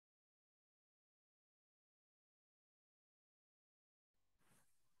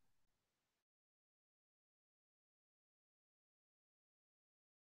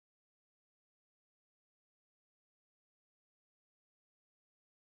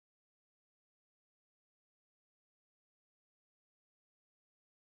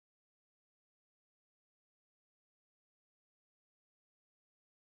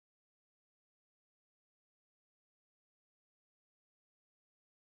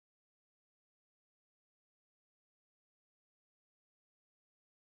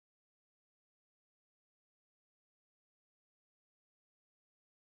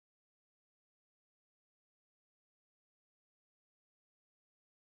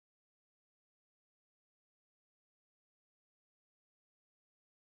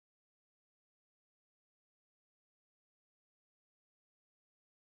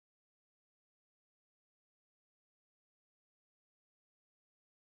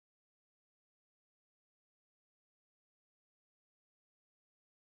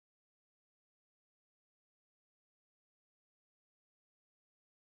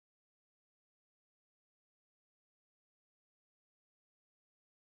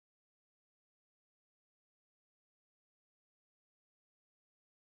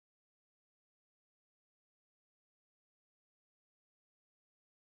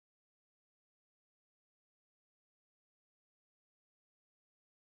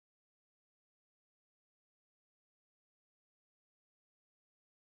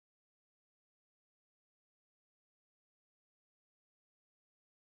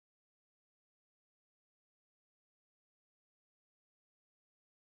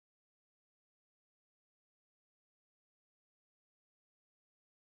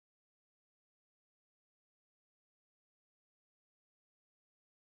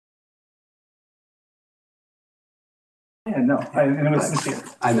Yeah, no, and it was sincere.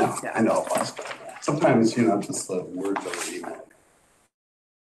 I know, I know it was. Sometimes, just the words of an email.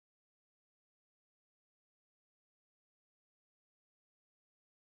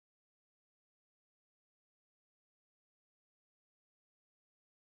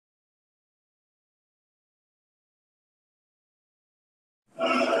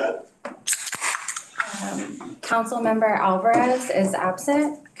 Councilmember Alvarez is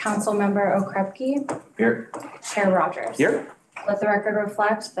absent. Councilmember Okrepke. Here. Chair Rogers. Here. Let the record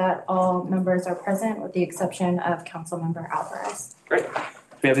reflect that all members are present with the exception of Councilmember Alvarez. Great. Do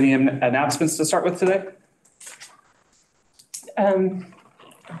we have any announcements to start with today? The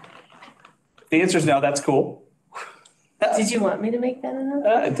answer is no, that's cool. Did you want me to make that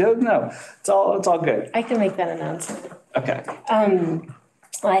announcement? No, it's all good. I can make that announcement. Okay.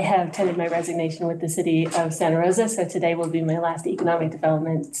 I have tendered my resignation with the city of Santa Rosa, so today will be my last economic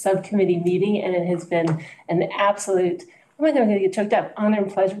development subcommittee meeting, and it has been an absolute, oh my God, I'm going to get choked up, honor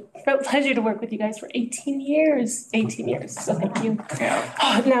and pleasure to work with you guys for 18 years. 18 years, so thank you. Yeah.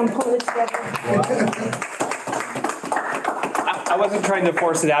 Oh, now I'm pulling it together. I wasn't trying to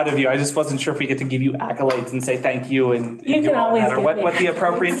force it out of you. I just wasn't sure if we get to give you accolades and say thank you and you can always or what the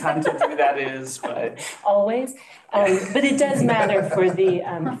appropriate time to do that is, but always. But it does matter for the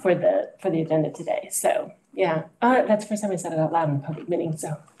agenda today. So yeah, that's the first time I said it out loud in a public meeting.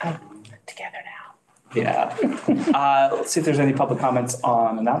 So I'm together now. Yeah. Let's see if there's any public comments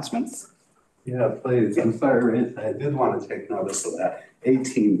on announcements. Yeah, please. I'm sorry, I did want to take notice of that.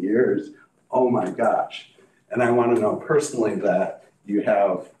 18 years. Oh my gosh. And I want to know personally that you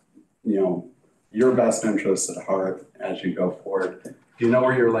have, your best interests at heart as you go forward. Do you know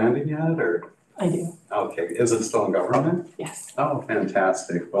where you're landing yet, or? I do. Okay. Is it still in government? Yes. Oh,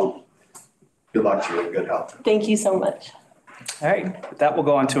 fantastic. Well, good luck to you. Good health. Thank you so much. All right. With that, we'll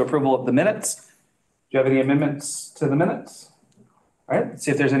go on to approval of the minutes. Do you have any amendments to the minutes? All right. Let's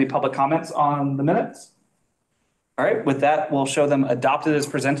see if there's any public comments on the minutes. All right. With that, we'll show them adopted as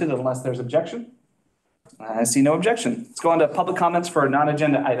presented unless there's objection. I see no objection. Let's go on to public comments for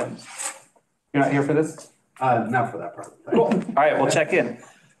non-agenda items. You're not here for this? Not for that part. Cool. All right, we'll check in.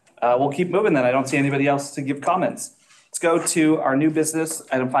 We'll keep moving then. I don't see anybody else to give comments. Let's go to our new business,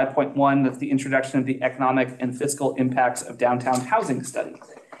 item 5.1, that's the introduction of the economic and fiscal impacts of downtown housing study.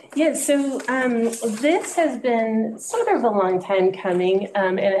 Yeah, so this has been sort of a long time coming,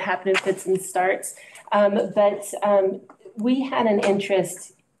 and it happened in fits and starts. But we had an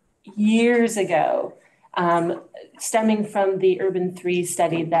interest years ago stemming from the Urban 3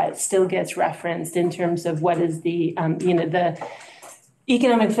 study that still gets referenced in terms of what is the, the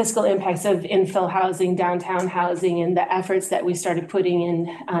economic fiscal impacts of infill housing, downtown housing, and the efforts that we started putting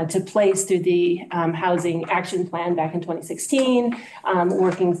in to place through the Housing Action Plan back in 2016,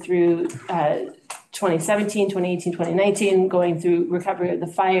 working through 2017, 2018, 2019, going through recovery of the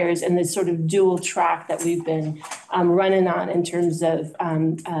fires, and this sort of dual track that we've been running on in terms of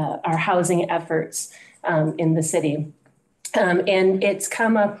our housing efforts in the city. And it's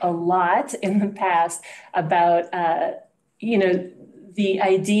come up a lot in the past about, the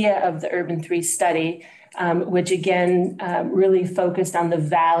idea of the Urban 3 study, which again really focused on the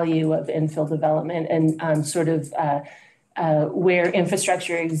value of infill development and sort of where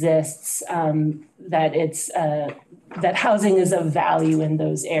infrastructure exists, that housing is of value in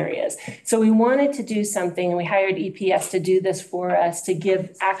those areas. So we wanted to do something, and we hired EPS to do this for us, to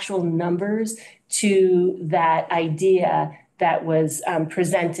give actual numbers to that idea that was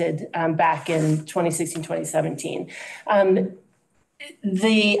presented back in 2016, 2017. I'm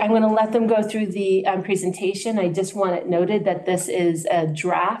going to let them go through the presentation. I just want it noted that this is a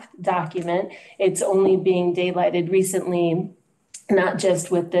draft document. It's only being daylighted recently, not just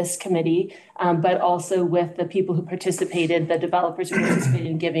with this committee, but also with the people who participated, the developers who participated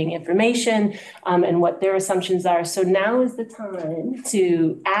in giving information and what their assumptions are. So now is the time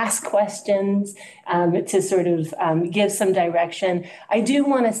to ask questions, to sort of give some direction. I do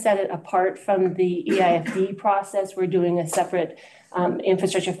want to set it apart from the EIFD process. We're doing a separate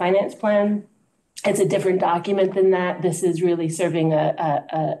infrastructure finance plan. It's a different document than that. This is really serving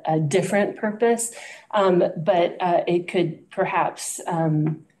a different purpose, but it could perhaps, I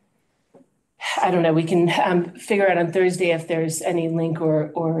don't know, we can figure out on Thursday if there's any link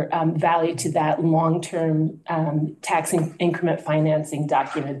or value to that long-term tax increment financing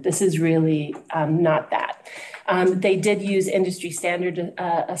document. This is really not that. They did use industry standard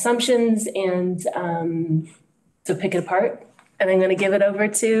assumptions, and so pick it apart. And I'm going to give it over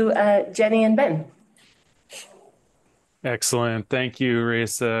to Jenny and Ben. Excellent. Thank you,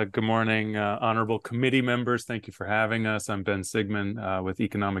 Raisa. Good morning, honorable committee members. Thank you for having us. I'm Ben Sigmund with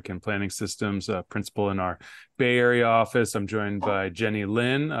Economic and Planning Systems, principal in our Bay Area office. I'm joined by Jenny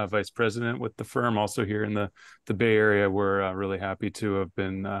Lynn, vice president with the firm, also here in the Bay Area. We're really happy to have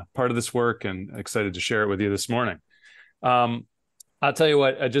been part of this work and excited to share it with you this morning. I'll tell you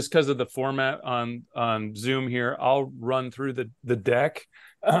what, just because of the format on Zoom here, I'll run through the deck.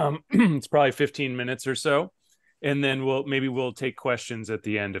 It's probably 15 minutes or so. And then we'll take questions at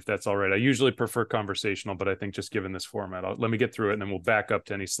the end if that's all right. I usually prefer conversational, but I think just given this format, let me get through it and then we'll back up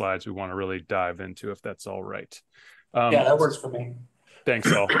to any slides we want to really dive into if that's all right. Yeah, that works for me.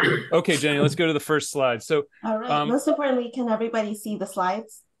 Thanks all. Okay, Jenny, let's go to the first slide. So, all right. Most importantly, can everybody see the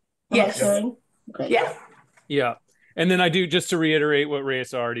slides? Yes. Sharing? Great. Yeah. Yeah. And then I do, just to reiterate what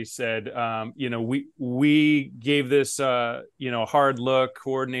Reyes already said, we gave this, a hard look,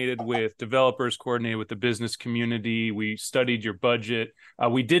 coordinated with developers, coordinated with the business community. We studied your budget.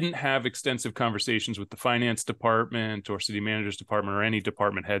 We didn't have extensive conversations with the finance department or city manager's department or any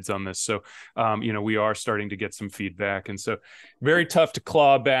department heads on this. So, we are starting to get some feedback. And so very tough to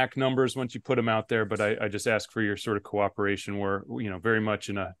claw back numbers once you put them out there. But I just ask for your sort of cooperation. We're, very much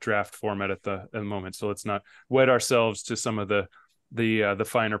in a draft format at the moment. So let's not wed ourselves to some of the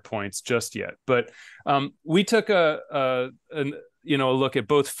finer points just yet. But we took a look at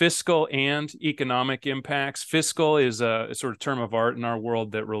both fiscal and economic impacts. Fiscal is a sort of term of art in our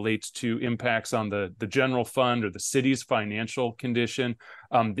world that relates to impacts on the general fund or the city's financial condition.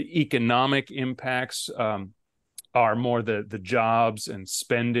 The economic impacts are more the jobs and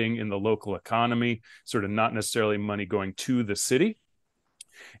spending in the local economy, sort of not necessarily money going to the city.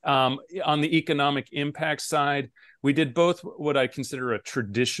 On the economic impact side, we did both what I consider a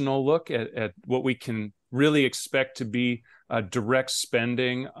traditional look at what we can really expect to be direct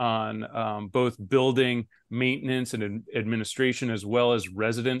spending on both building maintenance and administration, as well as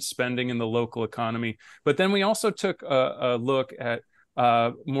resident spending in the local economy. But then we also took a look at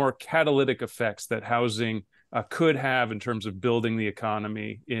more catalytic effects that housing could have in terms of building the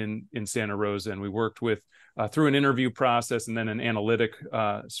economy in Santa Rosa. And we worked with through an interview process and then an analytic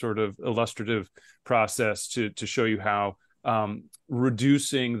sort of illustrative process to show you how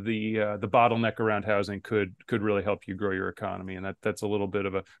reducing the bottleneck around housing could really help you grow your economy. And that's a little bit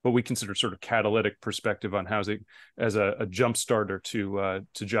of what we consider sort of catalytic perspective on housing as a jump starter to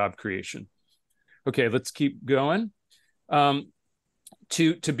job creation. Okay, let's keep going. To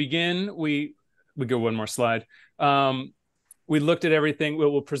begin, we go one more slide. We looked at everything.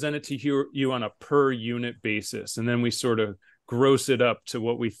 We'll present it to you on a per unit basis, and then we sort of gross it up to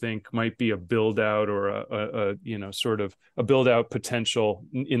what we think might be a build out or a sort of a build out potential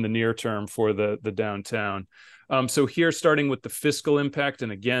in the near term for the downtown. So here, starting with the fiscal impact,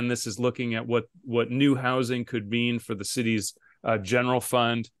 and again, this is looking at what new housing could mean for the city's general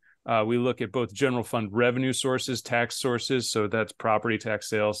fund. We look at both general fund revenue sources, tax sources, so that's property tax,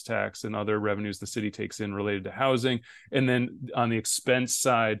 sales tax, and other revenues the city takes in related to housing. And then on the expense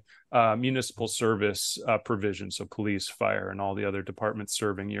side, municipal service provision, so police, fire, and all the other departments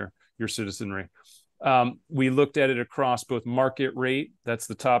serving your citizenry. We looked at it across both market rate, that's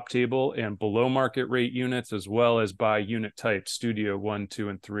the top table, and below market rate units, as well as by unit type, studio 1, 2,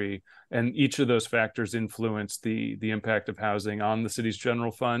 and 3. And each of those factors influence the impact of housing on the city's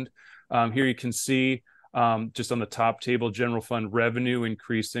general fund. Here you can see just on the top table, general fund revenue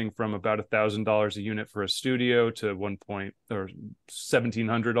increasing from about $1,000 a unit for a studio to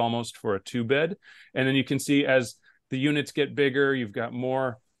 $1,700 almost for a 2-bed. And then you can see as the units get bigger, you've got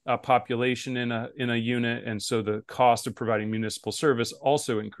more population in a unit, and so the cost of providing municipal service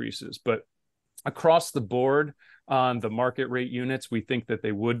also increases. But across the board on the market rate units, we think that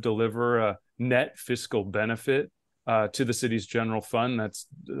they would deliver a net fiscal benefit to the city's general fund. That's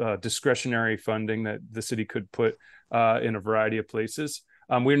discretionary funding that the city could put in a variety of places.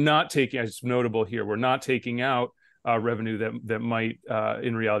 We're not taking, as it's notable here, we're not taking out revenue that might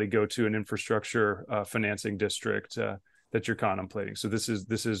in reality go to an infrastructure financing district that you're contemplating. So this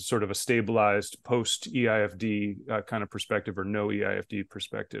is sort of a stabilized post EIFD kind of perspective, or no EIFD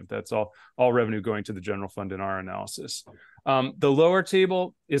perspective. That's all revenue going to the general fund in our analysis. The lower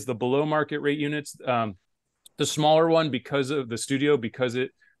table is the below market rate units. The smaller one, because of the studio, because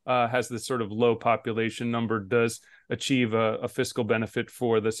it has this sort of low population number, does achieve a fiscal benefit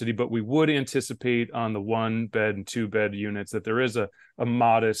for the city, but we would anticipate on the 1-bed and 2-bed units that there is a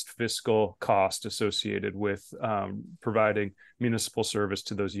modest fiscal cost associated with providing municipal service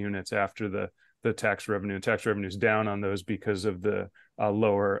to those units after the tax revenue. And tax revenue is down on those because of the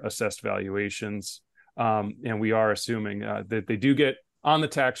lower assessed valuations. And we are assuming that they do get on the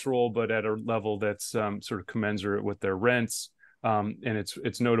tax roll, but at a level that's sort of commensurate with their rents. And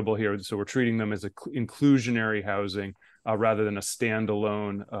it's notable here. So we're treating them as inclusionary housing rather than a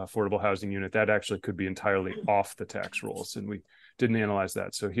standalone affordable housing unit. That actually could be entirely off the tax rolls, and we didn't analyze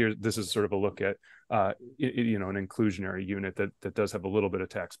that. So here, this is sort of a look at an inclusionary unit that does have a little bit of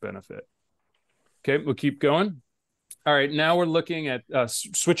tax benefit. Okay, we'll keep going. All right, now we're looking at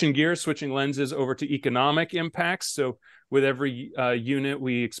switching gears, switching lenses over to economic impacts. So with every unit,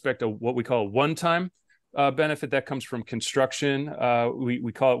 we expect what we call a one-time benefit that comes from construction.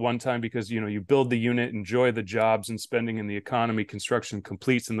 We call it one time because, you build the unit, enjoy the jobs and spending in the economy, construction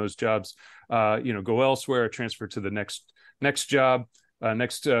completes, and those jobs, go elsewhere, transfer to the next job,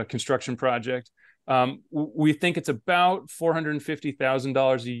 next construction project. We think it's about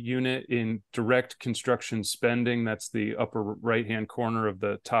 $450,000 a unit in direct construction spending. That's the upper right-hand corner of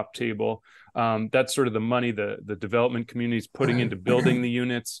the top table. That's sort of the money the development community is putting into building the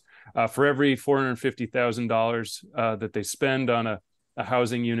units. For every $450,000 that they spend on a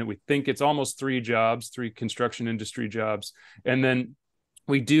housing unit, we think it's almost three construction industry jobs. And then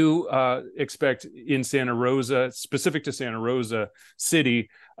we do expect in Santa Rosa, specific to Santa Rosa City,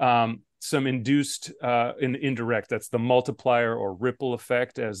 some induced indirect, that's the multiplier or ripple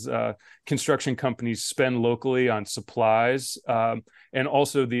effect as construction companies spend locally on supplies, and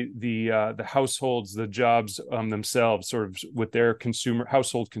also the households, the jobs themselves, sort of with their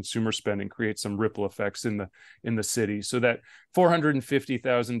household consumer spending, create some ripple effects in the city. So that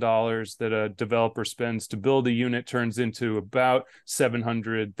 $450,000 that a developer spends to build a unit turns into about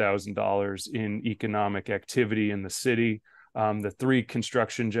 $700,000 in economic activity in the city. The three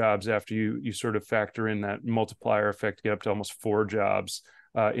construction jobs, after you sort of factor in that multiplier effect, get up to almost 4 jobs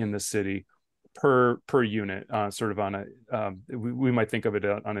in the city per unit, sort of on we might think of it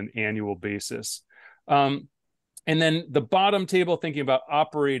on an annual basis. And then the bottom table, thinking about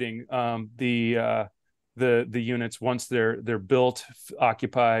operating the units once they're built,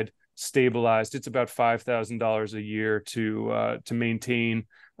 occupied, stabilized, it's about $5,000 a year to maintain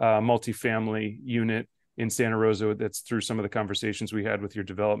a multifamily unit in Santa Rosa. That's through some of the conversations we had with your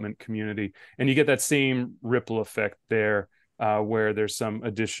development community. And you get that same ripple effect there, where there's some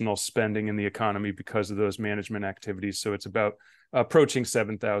additional spending in the economy because of those management activities. So it's about approaching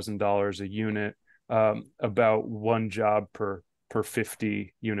 $7,000 a unit, about one job per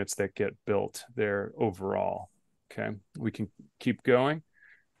 50 units that get built there overall. Okay, we can keep going.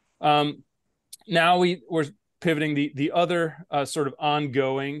 Now we're pivoting the other sort of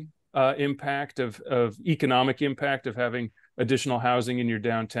ongoing impact of economic impact of having additional housing in your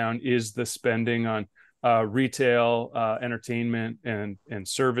downtown is the spending on retail, entertainment, and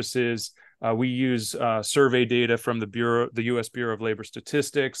services. We use survey data from the U.S. Bureau of Labor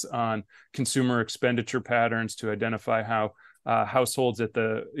Statistics on consumer expenditure patterns to identify how households at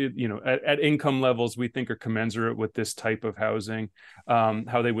at income levels we think are commensurate with this type of housing,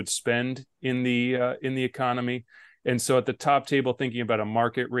 how they would spend in the economy. And so at the top table, thinking about a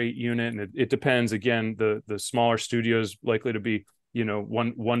market rate unit, and it depends. Again, the smaller studios likely to be,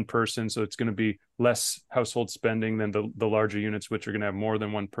 one person. So it's going to be less household spending than the larger units, which are going to have more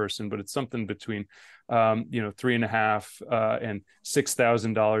than one person. But it's something between, $3,500 and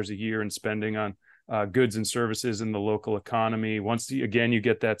 $6,000 a year in spending on goods and services in the local economy. Once you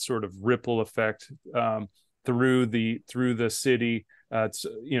get that sort of ripple effect through the city, it's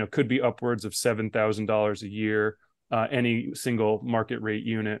could be upwards of $7,000 a year. Any single market rate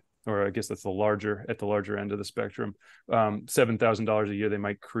unit, or I guess that's at the larger end of the spectrum, $7,000 a year they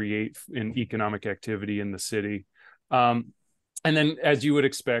might create in economic activity in the city. And then, as you would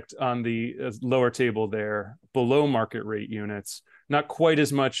expect on the lower table there, below market rate units, not quite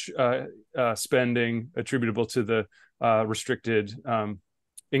as much spending attributable to the restricted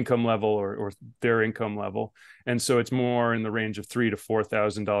income level or their income level. And so it's more in the range of $3,000 to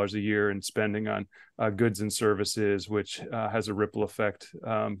 $4,000 a year in spending on goods and services, which has a ripple effect,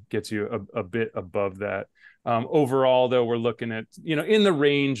 gets you a bit above that. Overall, though, we're looking at, in the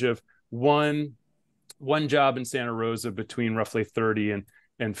range of one job in Santa Rosa between roughly 30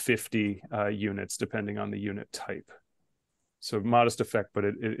 and 50 units, depending on the unit type. So modest effect, but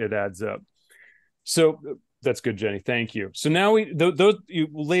it adds up. So that's good, Jenny. Thank you. So now you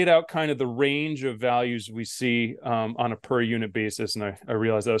laid out kind of the range of values we see on a per unit basis, and I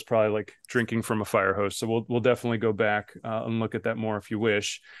realize that was probably like drinking from a fire hose. So we'll definitely go back and look at that more if you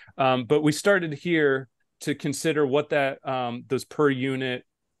wish. But we started here to consider what that those per unit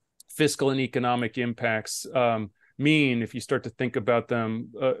fiscal and economic impacts mean if you start to think about them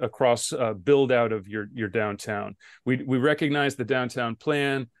across build out of your downtown. We recognize the downtown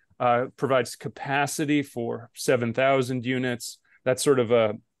plan provides capacity for 7,000 units, that's sort of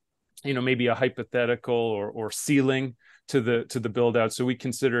a, maybe a hypothetical or ceiling to the build out. So we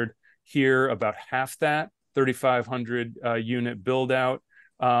considered here about half that 3,500 unit build out.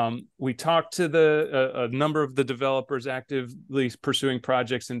 We talked to a number of the developers actively pursuing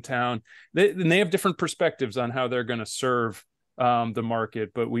projects in town. They have different perspectives on how they're going to serve the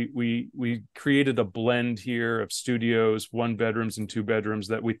market, but we created a blend here of studios, 1 bedrooms and 2 bedrooms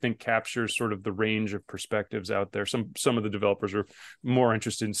that we think captures sort of the range of perspectives out there. Some of the developers are more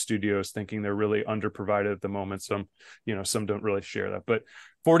interested in studios, thinking they're really underprovided at the moment. Some don't really share that, but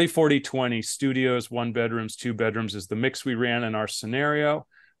 40-40-20 studios, 1 bedrooms, 2 bedrooms is the mix we ran in our scenario.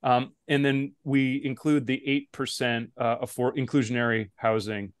 And then we include the 8% for inclusionary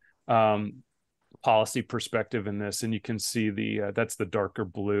housing policy perspective in this, and you can see that's the darker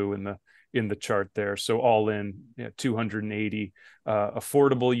blue in the chart there. So all in 280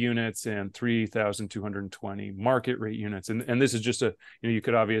 affordable units and 3,220 market rate units. And this is just you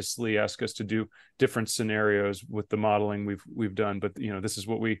could obviously ask us to do different scenarios with the modeling we've done, but this is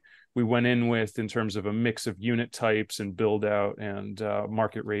what we went in with in terms of a mix of unit types and build out and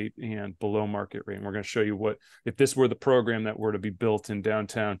market rate and below market rate. And we're going to show you what, if this were the program that were to be built in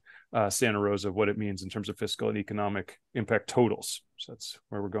downtown Santa Rosa, what it means in terms of fiscal and economic impact totals. So that's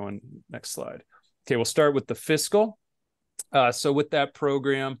where we're going. Next slide. Okay, we'll start with the fiscal. So with that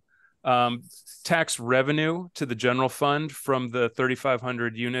program, tax revenue to the general fund from the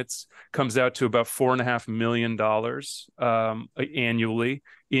 3,500 units comes out to about $4.5 million annually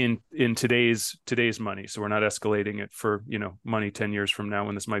in today's money. So we're not escalating it for money 10 years from now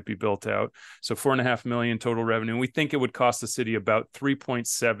when this might be built out. So $4.5 million total revenue. We think it would cost the city about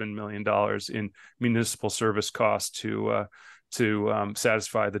 $3.7 million in municipal service costs to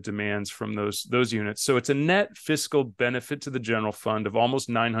satisfy the demands from those units. So it's a net fiscal benefit to the general fund of almost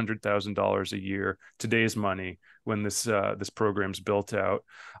 $900,000 a year, today's money, when this program's built out.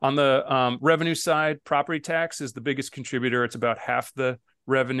 On the revenue side, property tax is the biggest contributor. It's about half the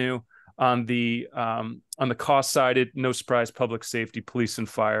revenue. On the cost side, no surprise, public safety, police and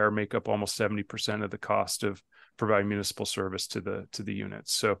fire make up almost 70% of the cost of provide municipal service to the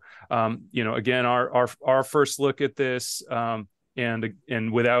units. So, again, our first look at this, and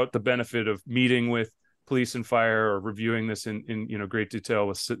without the benefit of meeting with police and fire or reviewing this in great detail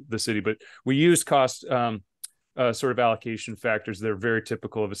with the city, but we use cost sort of allocation factors that are very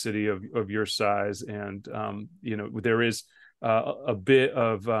typical of a city of your size, and there is a bit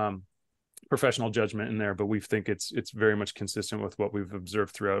of professional judgment in there, but we think it's very much consistent with what we've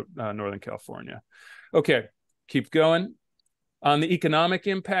observed throughout Northern California. Okay. Keep going. On the economic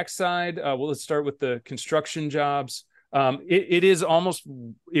impact side, let's start with the construction jobs. It is almost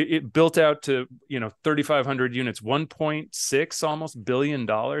built out to 3,500 units, 1.6 almost billion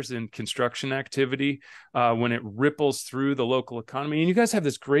dollars in construction activity when it ripples through the local economy. And you guys have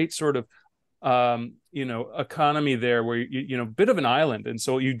this great sort of economy there where a bit of an island, and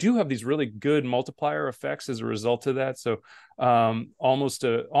so you do have these really good multiplier effects as a result of that. So almost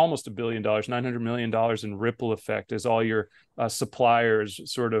 $1 billion, $900 million in ripple effect as all your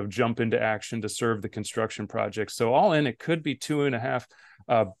suppliers sort of jump into action to serve the construction project. So all in, it could be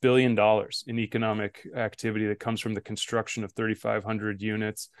 $2.5 billion in economic activity that comes from the construction of 3,500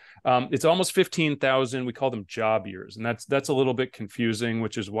 units. It's almost 15,000. We call them job years, and that's a little bit confusing,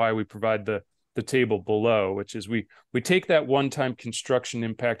 which is why we provide the table below, which is we take that one-time construction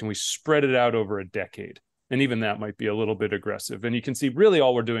impact and we spread it out over a decade. And even that might be a little bit aggressive. And you can see really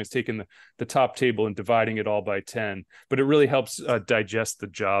all we're doing is taking the top table and dividing it all by 10, but it really helps digest the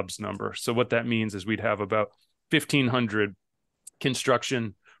jobs number. So what that means is we'd have about 1,500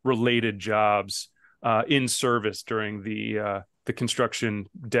 construction related jobs in service during the construction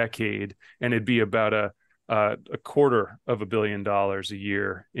decade. And it'd be about a $250 million a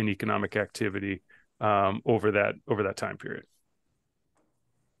year in economic activity over that time period.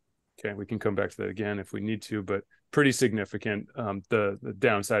 Okay, we can come back to that again if we need to, but pretty significant. The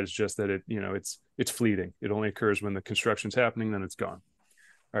downside is just that it's fleeting. It only occurs when the construction's happening, then it's gone.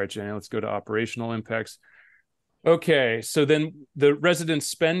 All right, Jenny, let's go to operational impacts. Okay, so then the resident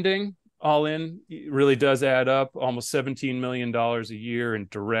spending all in really does add up, almost $17 million a year in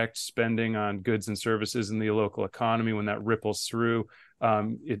direct spending on goods and services in the local economy. When that ripples through,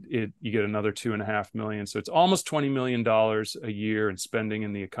 you get another $2.5 million. So it's almost $20 million a year in spending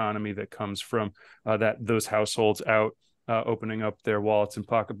in the economy that comes from those households out opening up their wallets and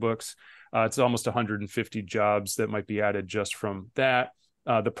pocketbooks. It's almost 150 jobs that might be added just from that.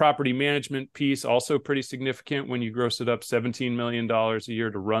 The property management piece, also pretty significant when you gross it up, $17 million a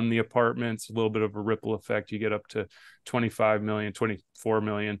year to run the apartments, a little bit of a ripple effect. You get up to 25 million, 24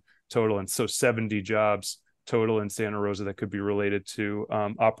 million total. And so 70 jobs total in Santa Rosa that could be related to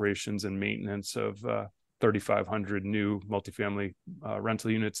operations and maintenance of 3,500 new multifamily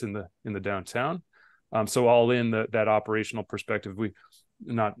rental units in the downtown. So all in that operational perspective, we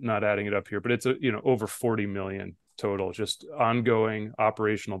not adding it up here, but it's over 40 million total, just ongoing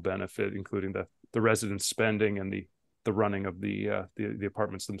operational benefit, including the resident spending and the running of the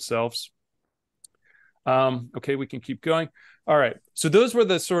apartments themselves. Okay, we can keep going. All right, so those were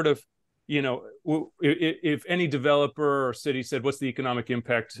the sort of, if any developer or city said, what's the economic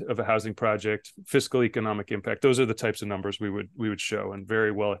impact of a housing project, fiscal economic impact, those are the types of numbers we would show, and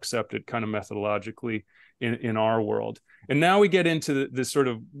very well accepted kind of methodologically in our world. And now we get into this sort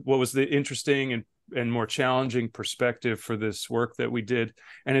of what was the interesting and more challenging perspective for this work that we did.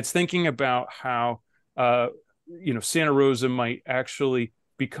 And it's thinking about how, Santa Rosa might actually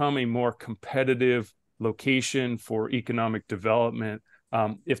become a more competitive location for economic development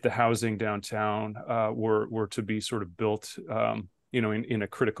if the housing downtown were to be sort of built, in a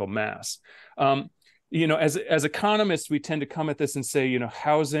critical mass. As economists, we tend to come at this and say,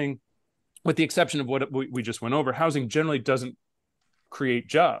 housing, with the exception of what we just went over, housing generally doesn't create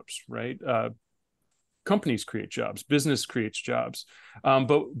jobs, right? Companies create jobs, business creates jobs.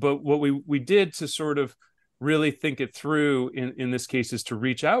 But what we did to sort of really think it through in this case is to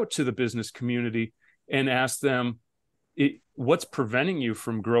reach out to the business community and ask them, what's preventing you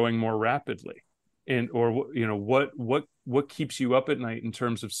from growing more rapidly? Or what keeps you up at night in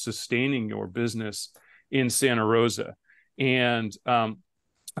terms of sustaining your business in Santa Rosa? And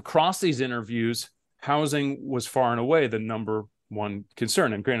across these interviews, housing was far and away the number one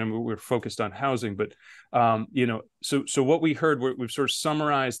concern. And granted, we're focused on housing, but so what we heard, we've sort of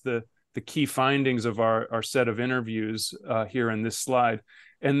summarized the key findings of our set of interviews here in this slide.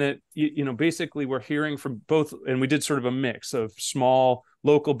 And that, basically we're hearing from both, and we did sort of a mix of small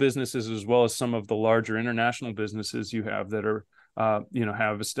local businesses as well as some of the larger international businesses you have that are,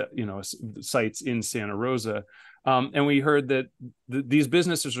 have sites in Santa Rosa. And we heard that these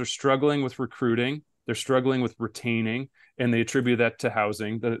businesses are struggling with recruiting, they're struggling with retaining, and they attribute that to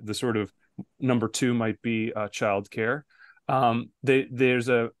housing. The sort of number two might be childcare. There's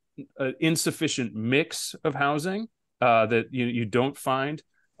a insufficient mix of housing that you don't find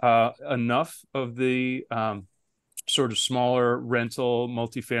enough of the sort of smaller rental,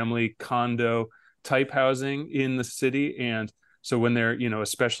 multifamily, condo type housing in the city. And so when they're,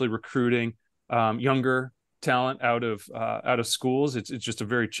 especially recruiting younger talent out of schools, it's just a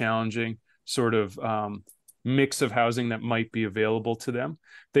very challenging sort of mix of housing that might be available to them.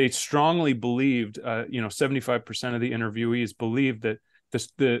 They strongly believed, 75% of the interviewees believed that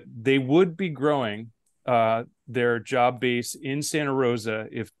they would be growing their job base in Santa Rosa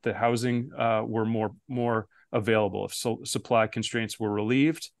if the housing were more available, if supply constraints were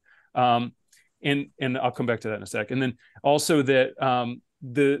relieved. And I'll come back to that in a sec. And then also that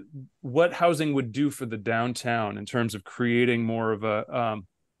what housing would do for the downtown in terms of creating more of a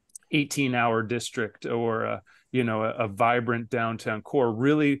 18-hour district or a vibrant downtown core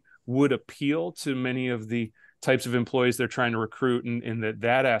really would appeal to many of the types of employees they're trying to recruit, and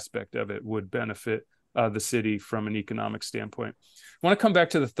that aspect of it would benefit the city from an economic standpoint. I want to come back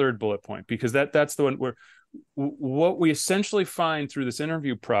to the third bullet point, because that's the one where what we essentially find through this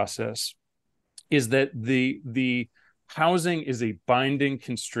interview process is that the housing is a binding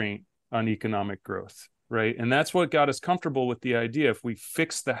constraint on economic growth, right? And that's what got us comfortable with the idea. If we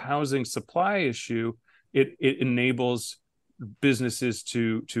fix the housing supply issue, it enables businesses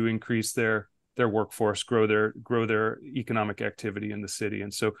to increase their workforce, grow their economic activity in the city.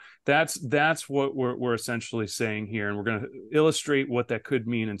 And so that's what we're essentially saying here. And we're going to illustrate what that could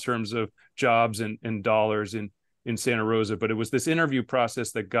mean in terms of jobs and dollars in Santa Rosa. But it was this interview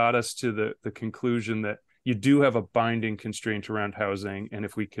process that got us to the conclusion that you do have a binding constraint around housing. And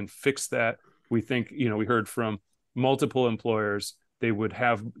if we can fix that, we think, we heard from multiple employers, there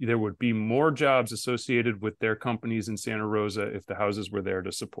would be more jobs associated with their companies in Santa Rosa if the houses were there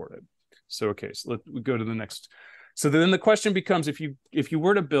to support it. So let's go to the next. So then the question becomes, if you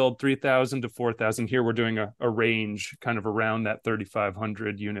were to build 3,000 to 4,000, here we're doing a range kind of around that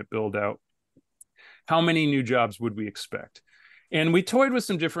 3,500 unit build out, how many new jobs would we expect? And we toyed with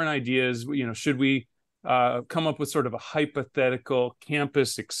some different ideas. Should we come up with sort of a hypothetical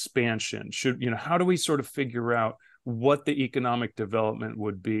campus expansion? How do we sort of figure out what the economic development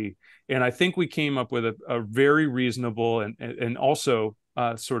would be? And I think we came up with a very reasonable and also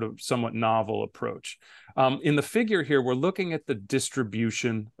sort of somewhat novel approach. In the figure here, we're looking at the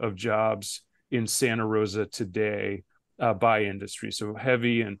distribution of jobs in Santa Rosa today by industry. So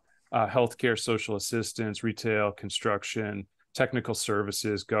heavy and healthcare, social assistance, retail, construction, technical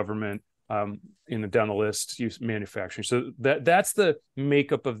services, government, down the list, use manufacturing. So that's the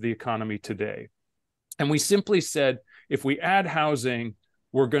makeup of the economy today. And we simply said, if we add housing,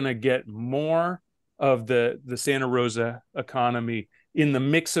 we're going to get more of the Santa Rosa economy in the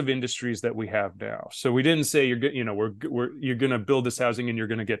mix of industries that we have now. So we didn't say you're going to build this housing and you're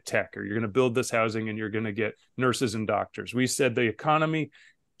going to get tech, or you're going to build this housing and you're going to get nurses and doctors. We said the economy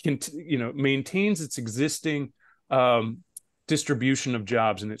maintains its existing distribution of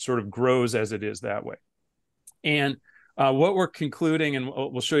jobs, and it sort of grows as it is that way. And what we're concluding, and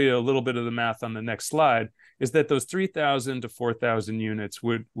we'll show you a little bit of the math on the next slide, is that those 3,000 to 4,000 units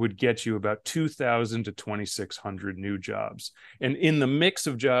would get you about 2,000 to 2,600 new jobs. And in the mix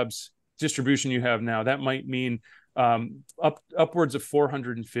of jobs distribution you have now, that might mean upwards of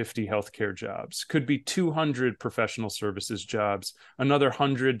 450 healthcare jobs, could be 200 professional services jobs, another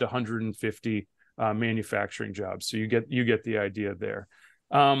 100 to 150 manufacturing jobs. So you get the idea there.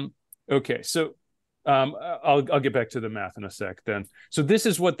 Okay, so I'll get back to the math in a sec then. So this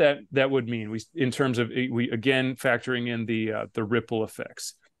is what that would mean. In terms of again factoring in the ripple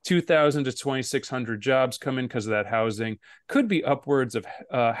effects. 2,000 to 2,600 jobs come in because of that housing. Could be upwards of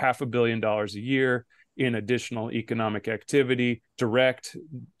 $500 million a year in additional economic activity, direct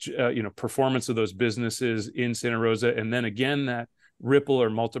performance of those businesses in Santa Rosa, and then again that ripple or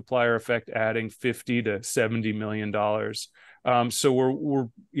multiplier effect adding $50 to $70 million. So we're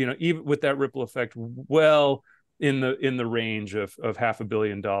even with that ripple effect, well in the range of $500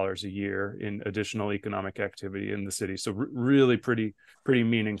 million a year in additional economic activity in the city. So really pretty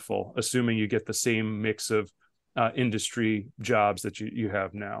meaningful, assuming you get the same mix of industry jobs that you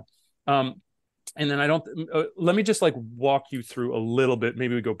have now. And then let me just walk you through a little bit.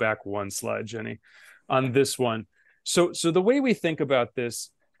 Maybe we go back one slide, Jenny, on this one. So the way we think about this,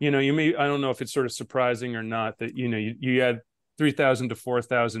 I don't know if it's sort of surprising or not that, you add 3,000 to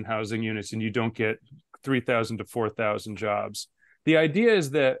 4,000 housing units and you don't get 3,000 to 4,000 jobs. The idea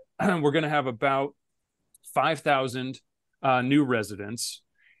is that we're going to have about 5,000 new residents,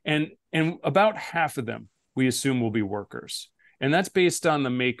 and about half of them we assume will be workers. And that's based on the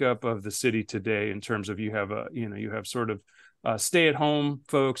makeup of the city today in terms of you have sort of stay-at-home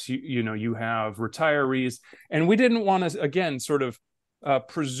folks, you have retirees, and we didn't want to again sort of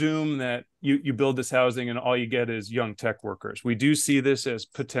presume that you build this housing and all you get is young tech workers. We do see this as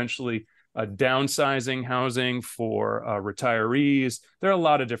potentially downsizing housing for retirees. There are a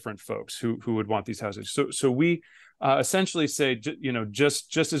lot of different folks who would want these houses. So we essentially say,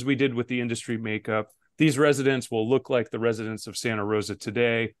 just as we did with the industry makeup, these residents will look like the residents of Santa Rosa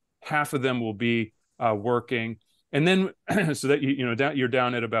today. Half of them will be working. And then so that you're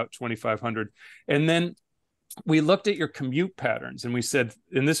down at about 2,500. And then we looked at your commute patterns and we said,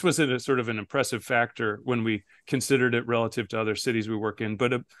 and this was a sort of an impressive factor when we considered it relative to other cities we work in,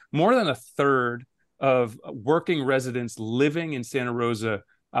 but more than a third of working residents living in Santa Rosa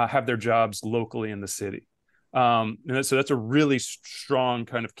have their jobs locally in the city. And so that's a really strong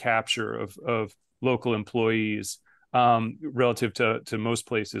kind of capture of local employees relative to most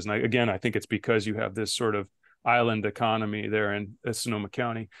places. And I think it's because you have this sort of island economy there in Sonoma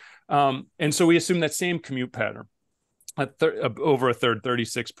County. And so we assume that same commute pattern, over a third,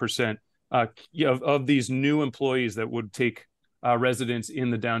 36% of these new employees that would take residents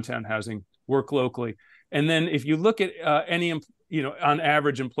in the downtown housing work locally. And then if you look at on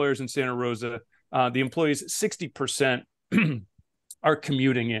average employers in Santa Rosa, the employees, 60% are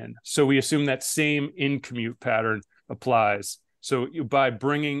commuting in. So we assume that same in-commute pattern applies. So by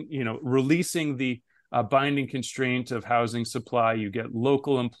releasing the binding constraint of housing supply, you get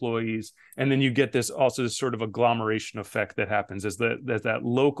local employees, and then you get this sort of agglomeration effect that happens as that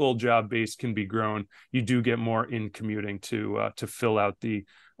local job base can be grown. You do get more in commuting to fill out the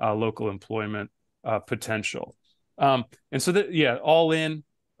local employment potential. And so all in,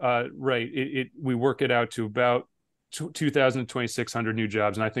 right, we work it out to about 2,000 to 2,600 new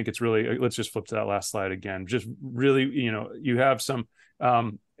jobs. And I think it's really, let's just flip to that last slide again. Just really, you have some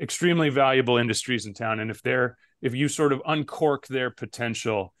extremely valuable industries in town. And if you sort of uncork their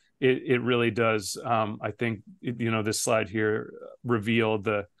potential, it really does. I think, this slide here revealed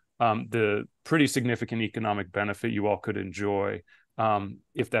the pretty significant economic benefit you all could enjoy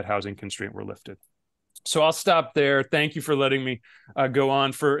if that housing constraint were lifted. So I'll stop there. Thank you for letting me go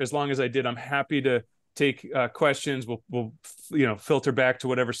on for as long as I did. I'm happy to take questions. We'll filter back to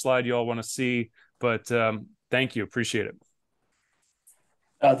whatever slide you all want to see, but thank you. Appreciate it.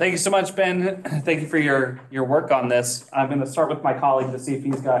 Thank you so much, Ben. Thank you for your work on this. I'm going to start with my colleague to see if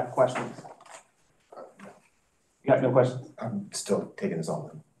he's got questions. You got no questions? I'm still taking this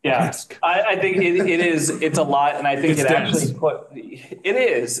all in. Yeah, ask. I think it's a lot, and I think It's it actually dense. it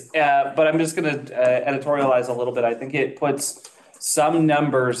is, but I'm just gonna editorialize a little bit. I think it puts some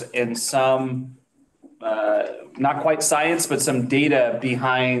numbers and some, not quite science, but some data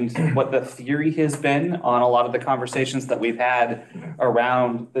behind what the theory has been on a lot of the conversations that we've had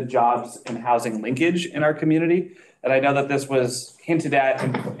around the jobs and housing linkage in our community. And I know that this was hinted at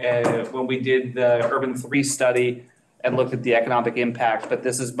when we did the Urban 3 study and looked at the economic impact, but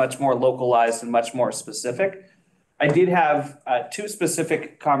this is much more localized and much more specific. I did have two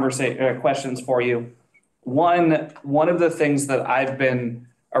specific questions for you. One of the things that I've been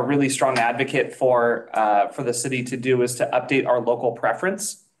a really strong advocate for the city to do is to update our local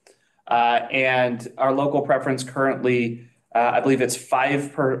preference. And our local preference currently, I believe it's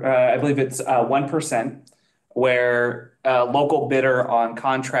 1%, where a local bidder on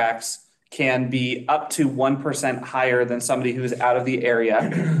contracts can be up to 1% higher than somebody who's out of the area.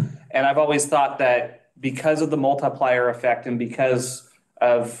 And I've always thought that because of the multiplier effect and because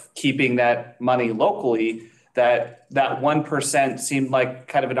of keeping that money locally, that 1% seemed like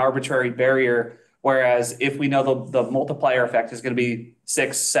kind of an arbitrary barrier. Whereas if we know the multiplier effect is going to be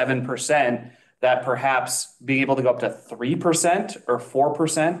 6-7%, that perhaps being able to go up to 3% or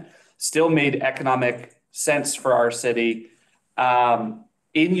 4% still made economic sense for our city.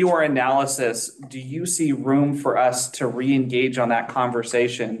 In your analysis, do you see room for us to re-engage on that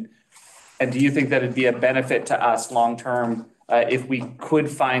conversation? And do you think that it'd be a benefit to us long-term if we could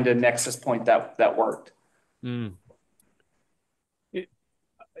find a nexus point that worked?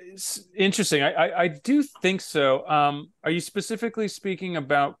 It's interesting. I do think so. Are you specifically speaking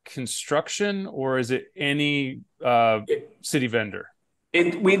about construction, or is it any city vendor?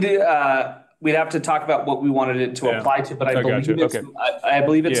 We'd have to talk about what we wanted it to apply to, but I believe gotcha. it's Okay. I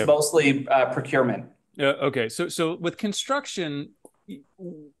believe it's Yeah. mostly procurement. Okay. So with construction,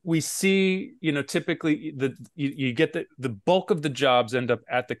 we see, typically you get the bulk of the jobs end up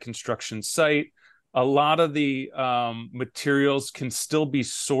at the construction site. A lot of the materials can still be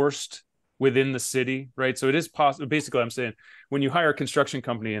sourced within the city, right? So it is possible. Basically, I'm saying when you hire a construction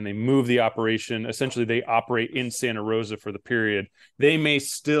company and they move the operation, essentially they operate in Santa Rosa for the period, they may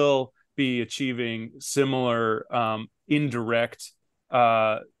still be achieving similar indirect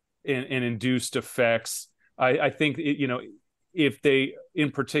and induced effects. I think, if they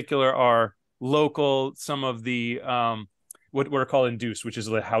in particular are local, some of the what we're called induced, which is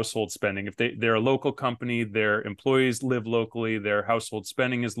the household spending. If they're a local company, their employees live locally, their household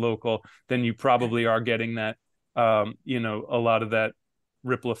spending is local, then you probably are getting that, a lot of that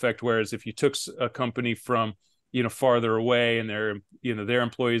ripple effect. Whereas if you took a company from, farther away and their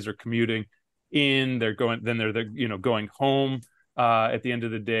employees are commuting in, they're going home at the end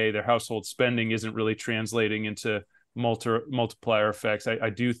of the day, their household spending isn't really translating into multiplier effects.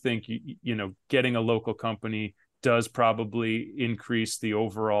 I do think, getting a local company does probably increase the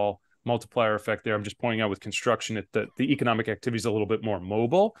overall multiplier effect there. I'm just pointing out with construction that the economic activity is a little bit more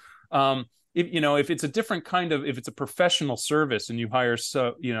mobile. If it's a different kind of, if it's a professional service and you hire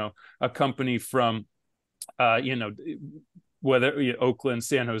a company from whether Oakland,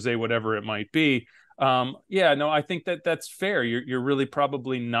 San Jose, whatever it might be, I think that's fair. You're really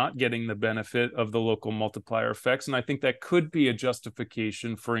probably not getting the benefit of the local multiplier effects. And I think that could be a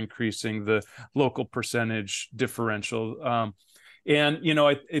justification for increasing the local percentage differential.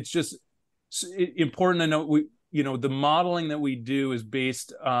 It's just important to note, the modeling that we do is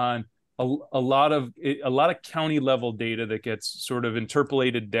based on a lot of county level data that gets sort of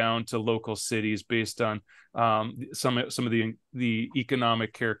interpolated down to local cities based on some of the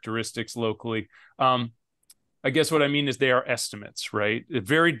economic characteristics locally. I guess what I mean is they are estimates, right? It's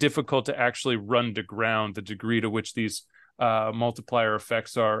very difficult to actually run to ground the degree to which these multiplier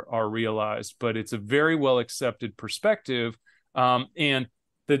effects are realized, but it's a very well accepted perspective. And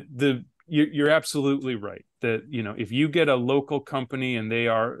you're absolutely right that, if you get a local company and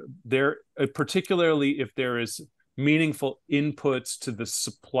they're particularly if there is meaningful inputs to the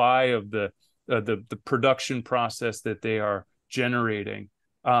supply of the production process that they are generating.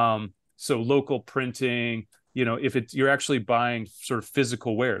 So local printing, if you're actually buying sort of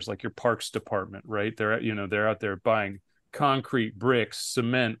physical wares, like your parks department, right? They're out there buying concrete, bricks,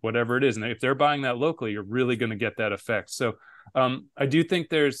 cement, whatever it is. And if they're buying that locally, you're really going to get that effect. So I do think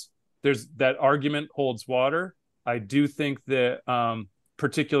there's that argument holds water. I do think that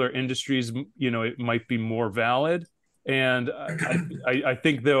particular industries, it might be more valid. And I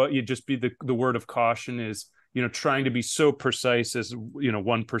think though you just be the word of caution is, trying to be so precise as,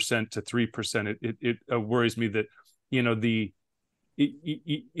 1% to 3%. It worries me that,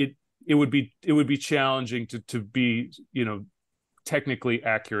 it would be challenging to be, technically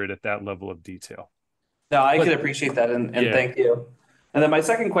accurate at that level of detail. No, I But- could appreciate that, and Yeah. thank you. And then my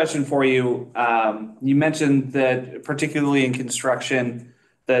second question for you, you mentioned that particularly in construction,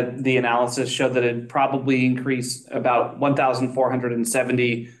 that the analysis showed that it probably increased about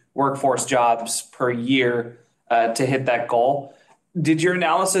 1,470 workforce jobs per year to hit that goal. Did your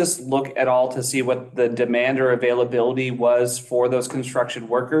analysis look at all to see what the demand or availability was for those construction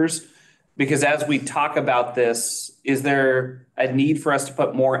workers? Because as we talk about this, is there a need for us to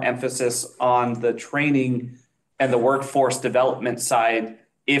put more emphasis on the training and the workforce development side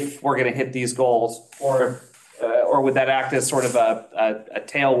if we're going to hit these goals, or would that act as sort of a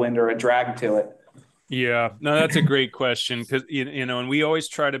tailwind or a drag to it? Yeah, no, that's a great question, because and we always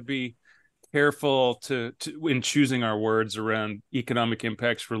try to be careful to in choosing our words around economic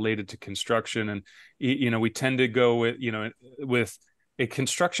impacts related to construction. And we tend to go with a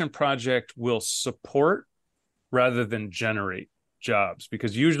construction project will support rather than generate jobs,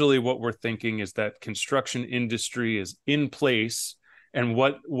 because usually what we're thinking is that construction industry is in place, and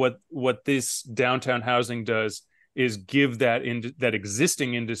what this downtown housing does is give that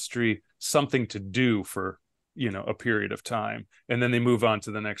existing industry something to do for a period of time, and then they move on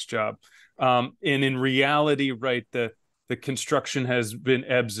to the next job. And in reality, right, the construction has been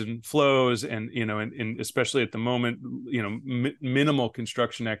ebbs and flows, and and especially at the moment, minimal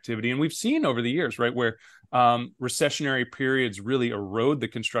construction activity. And we've seen over the years, right, where recessionary periods really erode the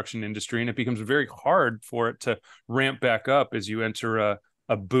construction industry, and it becomes very hard for it to ramp back up as you enter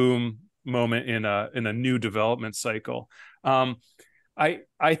a boom moment in a new development cycle.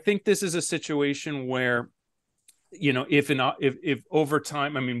 I think this is a situation where, if over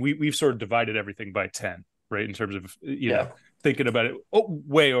time, I mean, we've sort of divided everything by 10, right, in terms of thinking about it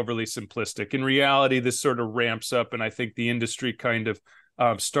way overly simplistic. In reality, this sort of ramps up, and I think the industry kind of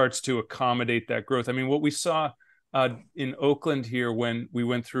starts to accommodate that growth. I mean, what we saw in Oakland here when we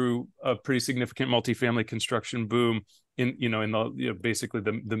went through a pretty significant multifamily construction boom in the basically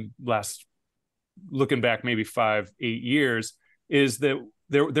the last, looking back maybe 5-8 years, is that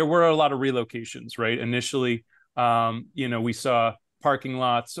there were a lot of relocations, right? Initially, we saw parking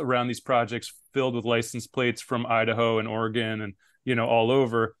lots around these projects filled with license plates from Idaho and Oregon and all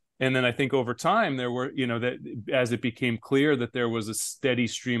over. And then I think over time there were, that as it became clear that there was a steady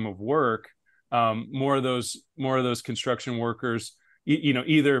stream of work, more of those construction workers,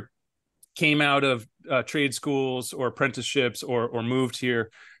 either came out of trade schools or apprenticeships or moved here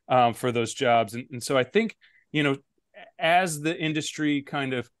for those jobs. And so I think, as the industry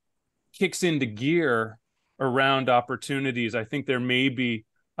kind of kicks into gear around opportunities, I think there may be,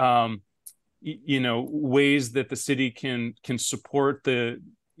 ways that the city can support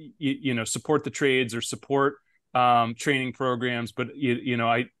support the trades or support training programs. But,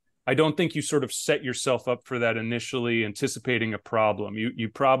 I don't think you sort of set yourself up for that initially anticipating a problem. You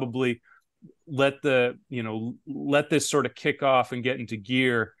probably let this sort of kick off and get into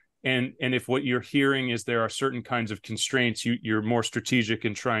gear. And if what you're hearing is there are certain kinds of constraints, you're more strategic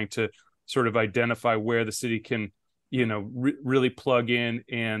in trying to sort of identify where the city can, really plug in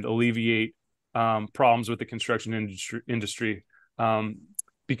and alleviate problems with the construction industry. And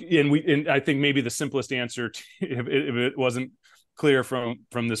I think maybe the simplest answer, if it wasn't clear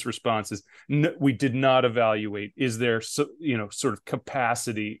from this response, is no, we did not evaluate, is there sort of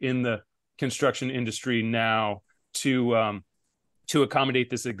capacity in the construction industry now to accommodate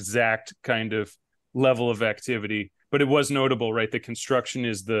this exact kind of level of activity. But it was notable, right? The construction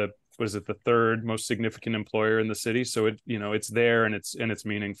is the third most significant employer in the city. So it's there, and it's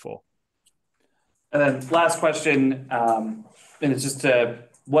meaningful. And then last question, and it's just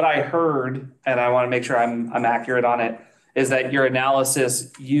what I heard, and I want to make sure I'm accurate on it, is that your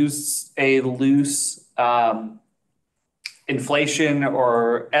analysis used a loose inflation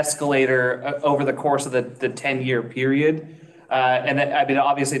or escalator over the course of the 10-year period. And I mean,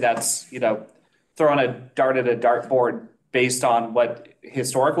 obviously that's, throwing a dart at a dartboard based on what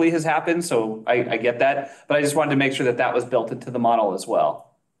historically has happened. So I get that, but I just wanted to make sure that was built into the model as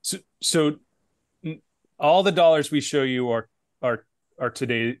well. So all the dollars we show you are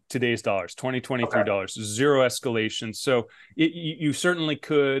today's dollars, 2023 dollars, zero escalation. So you certainly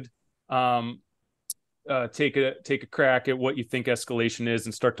could take a crack at what you think escalation is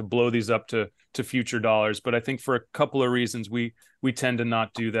and start to blow these up to future dollars. But I think for a couple of reasons, we tend to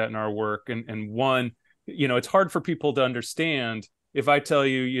not do that in our work. And one, it's hard for people to understand. If I tell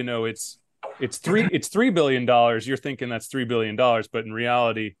you, it's $3 billion, you're thinking that's $3 billion, but in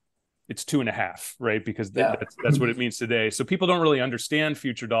reality, it's 2.5, right? Because that's what it means today. So people don't really understand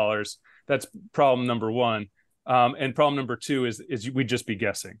future dollars. That's problem number one. And problem number two is we'd just be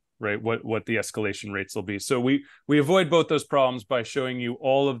guessing, right? What the escalation rates will be. So we avoid both those problems by showing you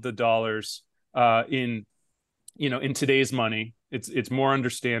all of the dollars in today's money. It's more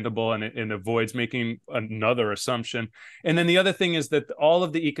understandable, and it avoids making another assumption. And then the other thing is that all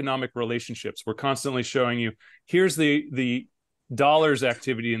of the economic relationships, we're constantly showing you, here's the dollars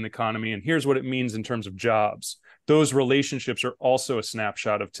activity in the economy, and here's what it means in terms of jobs. Those relationships are also a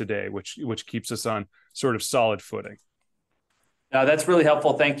snapshot of today, which keeps us on sort of solid footing. That's really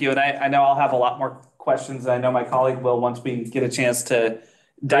helpful. Thank you. And I know I'll have a lot more questions. I know my colleague will once we get a chance to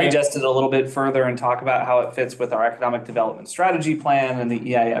digest it a little bit further and talk about how it fits with our economic development strategy plan and the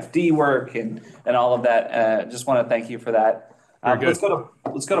EIFD work and all of that. Just want to thank you for that. Let's go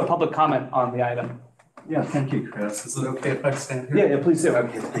to public comment on the item. Yeah, thank you, Chris. Is it okay if I stand here? Yeah, please do.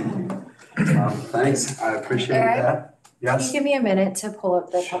 Okay, thank you. Thanks, I appreciate Eric? that. Can Yes, you give me a minute to pull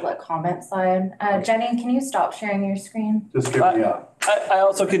up the public comment slide? Jenny, can you stop sharing your screen? just give me a, I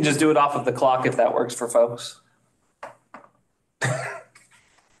also can just do it off of the clock if that works for folks.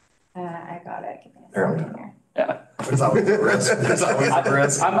 I got it. Give me a There we second here. Yeah. there's always a risk. There's always a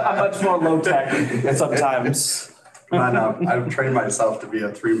risk. I'm much more low tech sometimes. I've trained myself to be a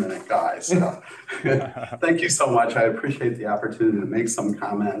 3-minute guy, so thank you so much. I appreciate the opportunity to make some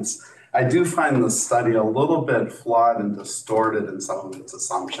comments. I do find the study a little bit flawed and distorted in some of its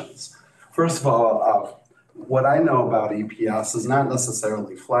assumptions. First of all, what I know about EPS is not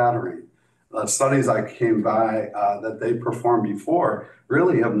necessarily flattering. The studies I came by that they performed before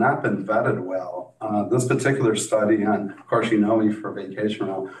really have not been vetted well. This particular study, and of course you know me for vacation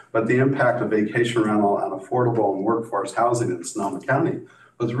rental, but the impact of vacation rental on affordable and workforce housing in Sonoma County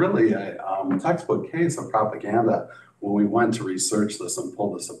was really a textbook case of propaganda when we went to research this and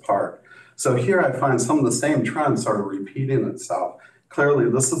pull this apart. So here I find some of the same trends sort of repeating itself. Clearly,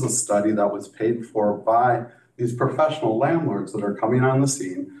 this is a study that was paid for by these professional landlords that are coming on the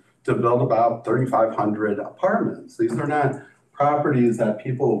scene to build about 3,500 apartments. These are not properties that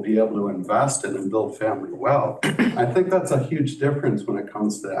people will be able to invest in and build family wealth. I think that's a huge difference when it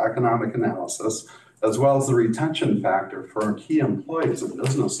comes to economic analysis, as well as the retention factor for our key employees and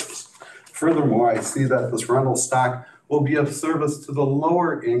businesses. Furthermore, I see that this rental stock will be of service to the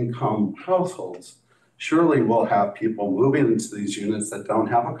lower income households. Surely we'll have people moving into these units that don't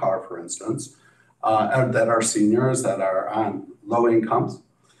have a car, for instance, and that are seniors, that are on low incomes.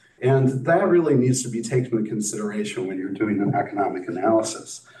 And that really needs to be taken into consideration when you're doing an economic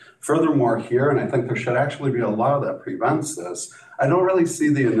analysis. Furthermore here, and I think there should actually be a law that prevents this, I don't really see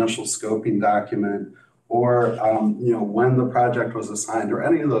the initial scoping document or when the project was assigned or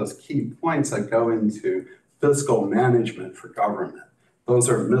any of those key points that go into fiscal management for government. Those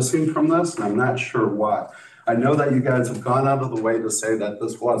are missing from this, and I'm not sure why. I know that you guys have gone out of the way to say that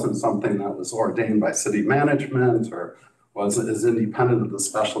this wasn't something that was ordained by city management or is independent of the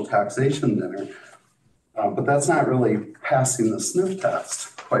special taxation dinner, but that's not really passing the sniff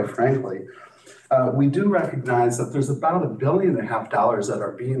test, quite frankly. We do recognize that there's about $1.5 billion that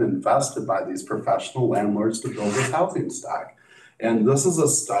are being invested by these professional landlords to build this housing stock. And this is a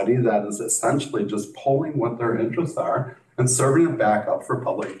study that is essentially just polling what their interests are and serving it back up for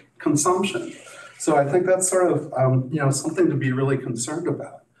public consumption. So I think that's sort of something to be really concerned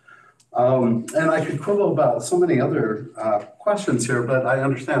about. And I could quibble about so many other questions here, but I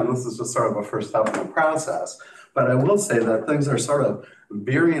understand this is just sort of a first step in the process. But I will say that things are sort of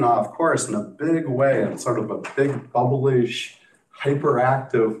veering off course in a big way, in sort of a big bubblish,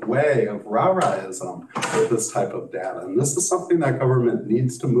 hyperactive way of rah-rahism with this type of data. And this is something that government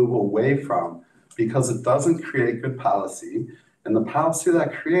needs to move away from because it doesn't create good policy. And the policy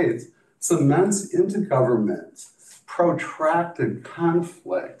that creates cements into government protracted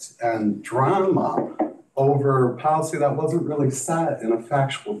conflict and drama over policy that wasn't really set in a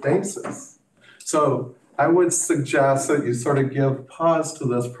factual basis. So I would suggest that you sort of give pause to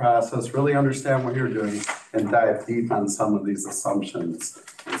this process, really understand what you're doing, and dive deep on some of these assumptions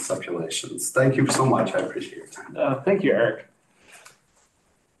and speculations. Thank you so much. I appreciate your time. Thank you, Eric.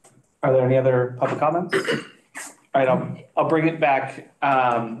 Are there any other public comments? All right, I'll bring it back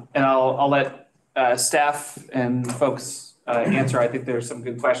and I'll let staff and folks answer. I think there's some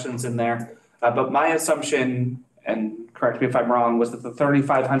good questions in there. But my assumption, and correct me if I'm wrong, was that the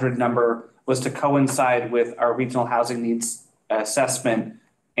 3,500 number was to coincide with our regional housing needs assessment,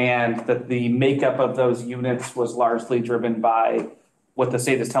 and that the makeup of those units was largely driven by what the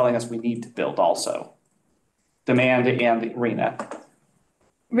state is telling us we need to build also. Demand and the arena.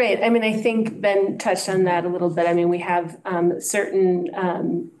 Right. I mean, I think Ben touched on that a little bit. I mean, we have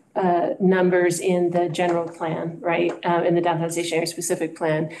certain numbers in the general plan, right? In the downtown station area specific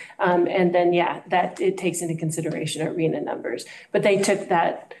plan. And then, yeah, that it takes into consideration arena numbers. But they took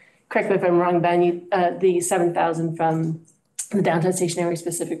that, correct me if I'm wrong, Ben, the 7,000 from the downtown station area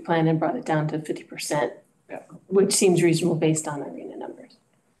specific plan and brought it down to 50%, which seems reasonable based on arena numbers.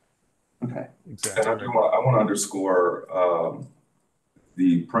 Okay. Exactly. And I want to underscore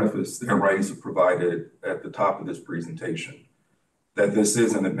the preface that Raisa provided at the top of this presentation, that this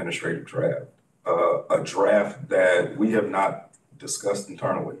is an administrative draft, a draft that we have not discussed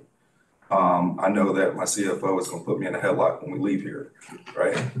internally. I know that my CFO is going to put me in a headlock when we leave here,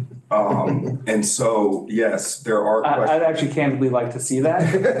 right? And so, yes, there are questions. I'd actually candidly like to see that.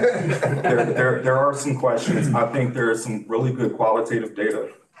 There are some questions. I think there is some really good qualitative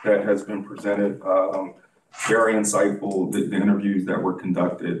data that has been presented, very insightful, the interviews that were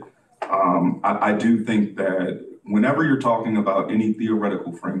conducted. I do think that whenever you're talking about any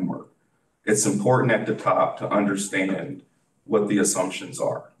theoretical framework, it's important at the top to understand what the assumptions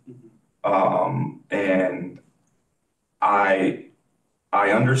are. And I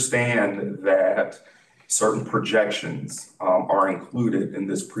understand that certain projections are included in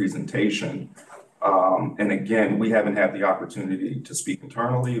this presentation. And again, we haven't had the opportunity to speak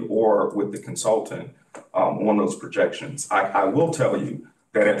internally or with the consultant on those projections. I will tell you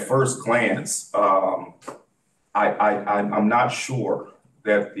that at first glance, I'm not sure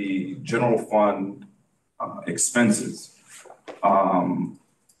that the general fund expenses,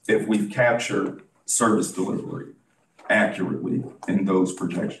 if we've captured service delivery accurately in those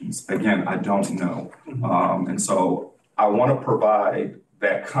projections. Again, I don't know. And so I want to provide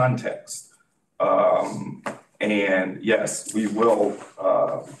that context. And yes, we will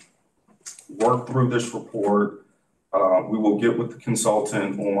work through this report. We will get with the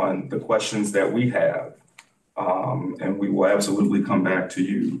consultant on the questions that we have. And we will absolutely come back to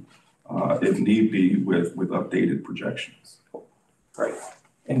you if need be with updated projections. Right.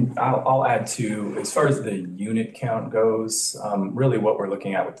 And I'll add to, as far as the unit count goes, really what we're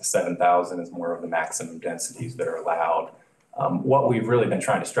looking at with the 7,000 is more of the maximum densities that are allowed. What we've really been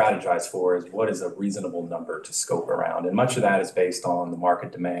trying to strategize for is what is a reasonable number to scope around. And much of that is based on the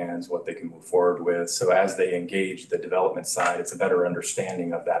market demands, what they can move forward with. So as they engage the development side, it's a better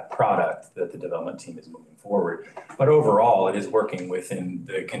understanding of that product that the development team is moving forward. But overall, it is working within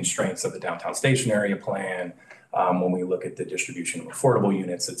the constraints of the downtown station area plan. When we look at the distribution of affordable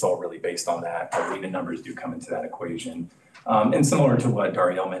units, it's all really based on that. Arena numbers do come into that equation. And similar to what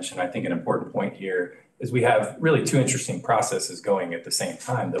Darielle mentioned, I think an important point here is we have really two interesting processes going at the same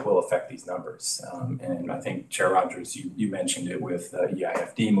time that will affect these numbers. And I think Chair Rogers, you mentioned it with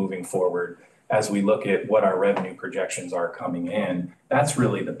EIFD moving forward. As we look at what our revenue projections are coming in, that's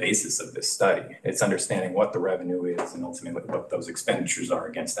really the basis of this study. It's understanding what the revenue is and ultimately what those expenditures are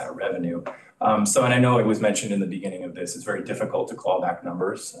against that revenue. And I know it was mentioned in the beginning of this, it's very difficult to claw back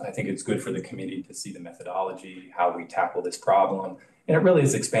numbers. I think it's good for the committee to see the methodology, how we tackle this problem. And it really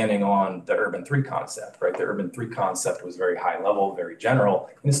is expanding on the Urban 3 concept, right? The Urban 3 concept was very high level, very general,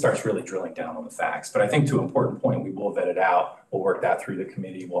 and it starts really drilling down on the facts. But I think to an important point, we will vet it out. We'll work that through the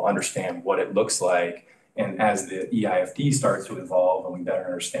committee. We'll understand what it looks like. And as the EIFD starts to evolve and we better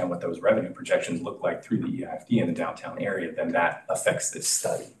understand what those revenue projections look like through the EIFD in the downtown area, then that affects this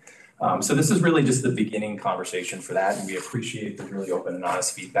study. So this is really just the beginning conversation for that. And we appreciate the really open and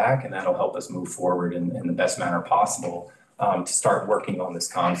honest feedback, and that'll help us move forward in the best manner possible. To start working on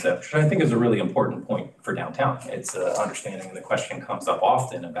this concept, which I think is a really important point for downtown. It's understanding, and the question comes up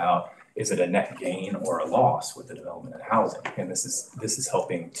often about, is it a net gain or a loss with the development of housing? And this is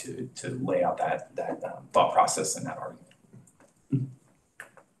helping to lay out that thought process and that argument.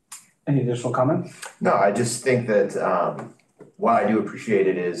 Any additional comments? No, I just think that while I do appreciate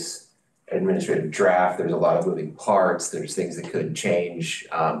it is an administrative draft, there's a lot of moving parts, there's things that could change.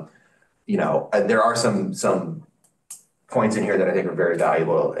 There are some points in here that I think are very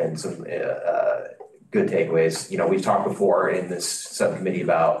valuable and some good takeaways. We've talked before in this subcommittee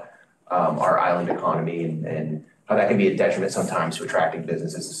about our island economy and how that can be a detriment sometimes to attracting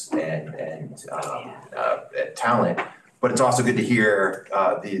businesses and talent. But it's also good to hear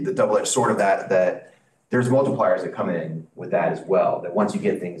the double-edged sword of that there's multipliers that come in with that as well, that once you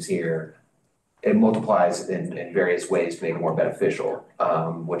get things here, it multiplies in various ways to make it more beneficial,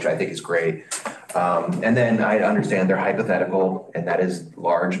 which I think is great. And then I understand they're hypothetical, and that is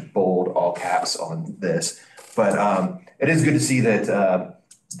large, bold, all caps on this. But it is good to see that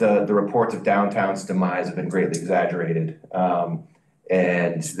the reports of downtown's demise have been greatly exaggerated,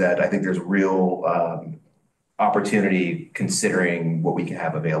 and that I think there's real opportunity considering what we can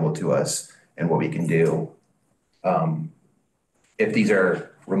have available to us and what we can do. If these are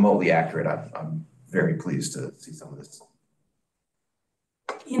remotely accurate, I'm very pleased to see some of this.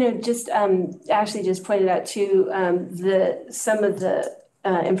 Just Ashley just pointed out too, some of the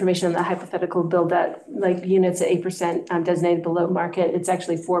information on the hypothetical build that like units at 8% designated below market, it's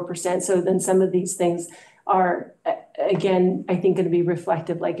actually 4%. So then some of these things are, again, I think going to be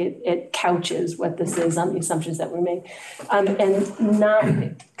reflective, like it couches what this is on the assumptions that were made. And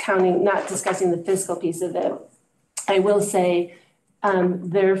not discussing the fiscal piece of it, I will say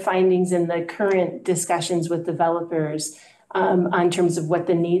their findings in the current discussions with developers on terms of what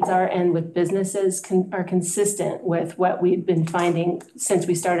the needs are and with businesses are consistent with what we've been finding since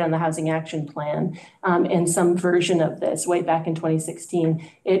we started on the Housing Action Plan and some version of this way back in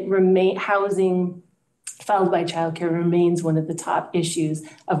 2016. Housing followed by childcare remains one of the top issues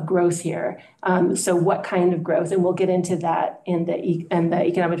of growth here. So what kind of growth? And we'll get into that in the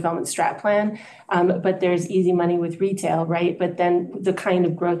Economic Development Strat Plan. But there's easy money with retail, right? But then the kind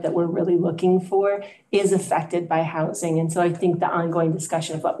of growth that we're really looking for is affected by housing. And so I think the ongoing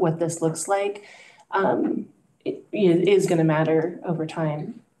discussion about what this looks like is going to matter over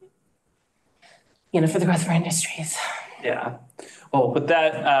time, for the growth of our industries. Yeah. Well, with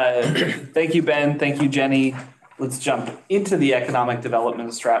that, thank you, Ben. Thank you, Jenny. Let's jump into the Economic Development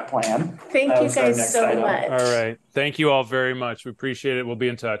Strat Plan. Thank you guys so much. All right. Thank you all very much. We appreciate it. We'll be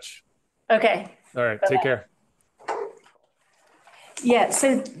in touch. Okay. All right. Bye-bye. Take care. Yeah,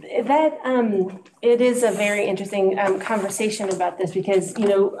 so that it is a very interesting conversation about this because,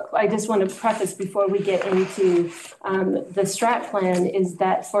 I just want to preface before we get into the strat plan is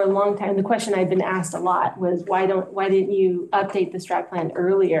that for a long time, the question I've been asked a lot was why didn't you update the strat plan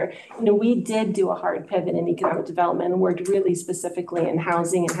earlier? We did do a hard pivot in economic development and worked really specifically in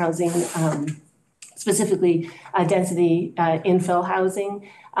housing specifically density infill housing.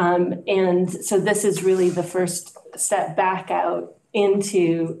 And so this is really the first step back out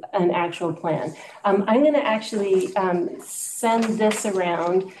into an actual plan. I'm going to actually send this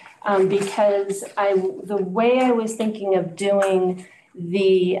around because the way I was thinking of doing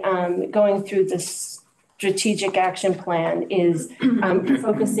the going through the strategic action plan is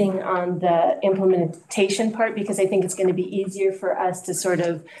focusing on the implementation part because I think it's going to be easier for us to sort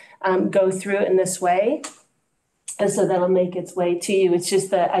of go through it in this way. And so that'll make its way to you. It's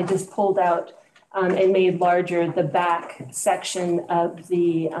just that I just pulled out and made larger the back section of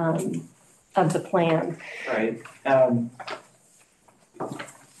the plan. Right.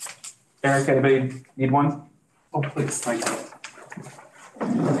 Eric, anybody need one? Oh, please, thank you.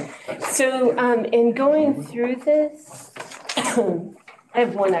 So in going through this, I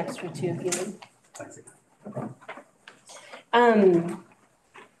have one extra too, if you need.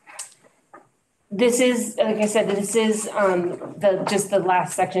 This is, like I said, this is just the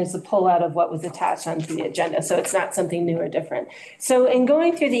last section. It's a pullout of what was attached onto the agenda. So it's not something new or different. So in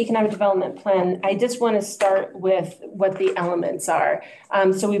going through the economic development plan, I just want to start with what the elements are.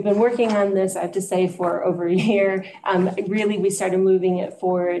 So we've been working on this, I have to say, for over a year. Really, we started moving it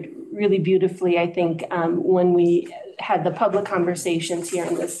forward really beautifully, I think, when we had the public conversations here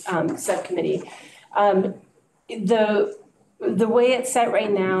in this subcommittee. The way it's set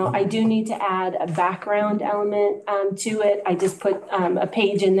right now, I do need to add a background element to it. I just put a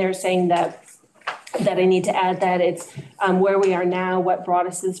page in there saying that I need to add that. It's where we are now, what brought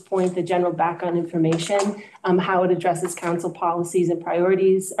us to this point, the general background information, how it addresses council policies and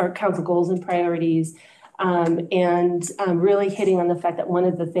priorities, or council goals and priorities, and really hitting on the fact that one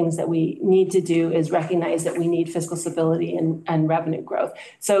of the things that we need to do is recognize that we need fiscal stability and revenue growth.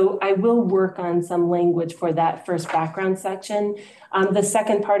 So I will work on some language for that first background section. The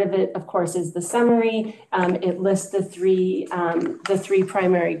second part of it, of course, is the summary. It lists the three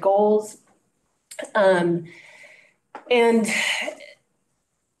primary goals. And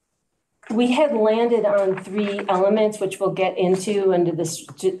we had landed on three elements, which we'll get into under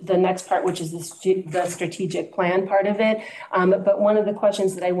the next part, which is the strategic plan part of it. But one of the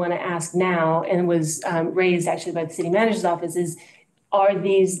questions that I want to ask now, and was raised actually by the city manager's office, is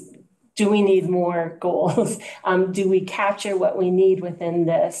do we need more goals? Do we capture what we need within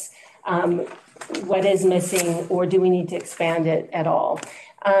this? What is missing, or do we need to expand it at all?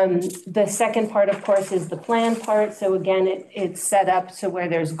 The second part, of course, is the plan part. So again, it's set up so where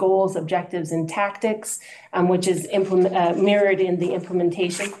there's goals, objectives, and tactics, which is mirrored in the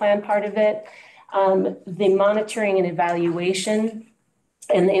implementation plan part of it. The monitoring and evaluation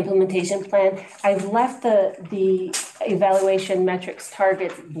and the implementation plan, I've left the evaluation metrics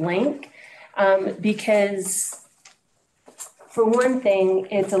targets blank because, for one thing,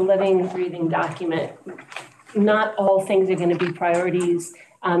 it's a living, breathing document. Not all things are going to be priorities.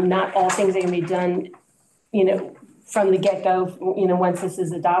 Not all things are going to be done, from the get-go, once this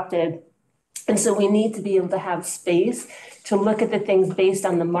is adopted. And so we need to be able to have space to look at the things based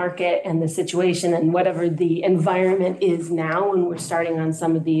on the market and the situation and whatever the environment is now when we're starting on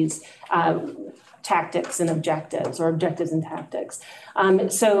some of these tactics and objectives, or objectives and tactics.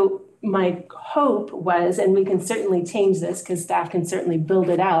 So my hope was, and we can certainly change this because staff can certainly build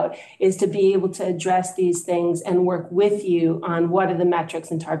it out, is to be able to address these things and work with you on what are the metrics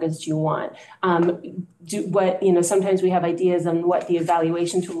and targets you want. Sometimes we have ideas on what the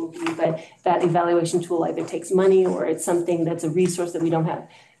evaluation tool will be, but that evaluation tool either takes money or it's something that's a resource that we don't have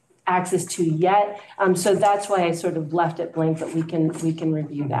access to yet. So that's why I sort of left it blank, but we can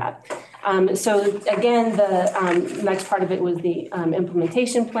review that. So again, the next part of it was the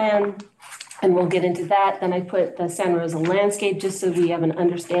implementation plan, and we'll get into that. Then I put the Santa Rosa landscape just so we have an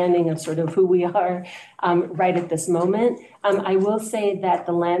understanding of sort of who we are right at this moment. I will say that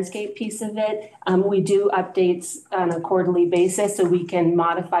the landscape piece of it, we do updates on a quarterly basis so we can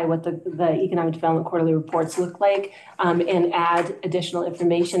modify what the economic development quarterly reports look like and add additional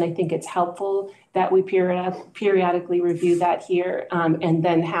information. I think it's helpful that we periodically review that here and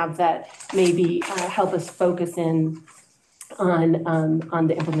then have that maybe help us focus in on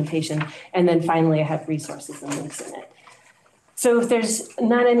the implementation. And then finally, I have resources and links in it. So if there's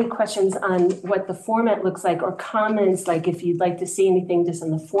not any questions on what the format looks like or comments, like if you'd like to see anything just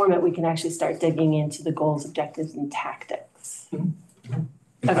on the format, we can actually start digging into the goals, objectives, and tactics. Mm-hmm.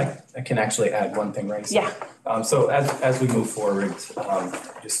 Okay. I can actually add one thing, right? Yeah. So as we move forward,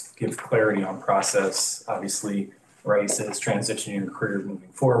 just give clarity on process. Obviously, Rice is transitioning her career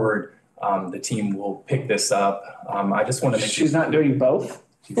moving forward. The team will pick this up. I just want to make She's not doing both?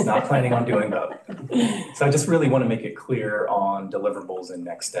 She's not planning on doing both. So I just really want to make it clear on deliverables and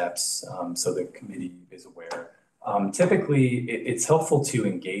next steps so the committee is aware. Typically, it's helpful to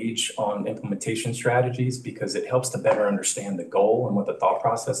engage on implementation strategies because it helps to better understand the goal and what the thought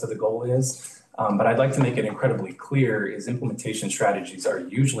process of the goal is. But I'd like to make it incredibly clear is implementation strategies are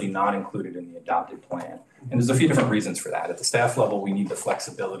usually not included in the adopted plan. And there's a few different reasons for that. At the staff level, we need the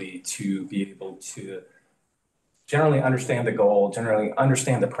flexibility to be able to generally understand the goal, generally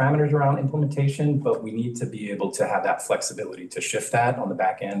understand the parameters around implementation, but we need to be able to have that flexibility to shift that on the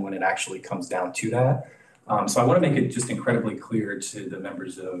back end when it actually comes down to that. So I want to make it just incredibly clear to the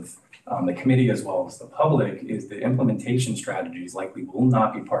members of the committee as well as the public is the implementation strategies likely will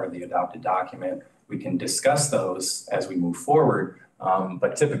not be part of the adopted document. We can discuss those as we move forward,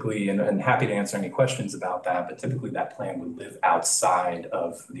 but typically, and happy to answer any questions about that, but typically that plan would live outside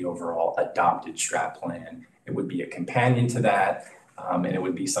of the overall adopted strat plan. It would be a companion to that, and it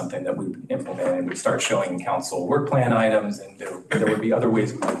would be something that we would implement and we'd start showing council work plan items, and there would be other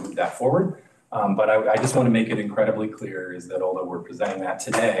ways we would move that forward. But I just want to make it incredibly clear is that although we're presenting that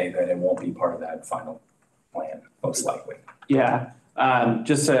today, that it won't be part of that final plan, most likely. Yeah,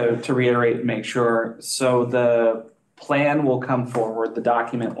 just to reiterate and make sure. So the plan will come forward, the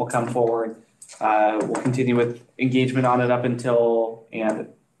document will come forward. We'll continue with engagement on it up until, and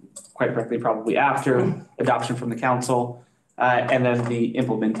quite frankly, probably after adoption from the council. And then the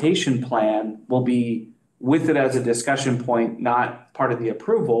implementation plan will be with it as a discussion point, not part of the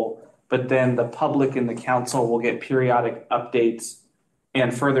approval, but then the public and the council will get periodic updates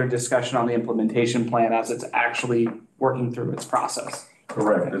and further discussion on the implementation plan as it's actually working through its process.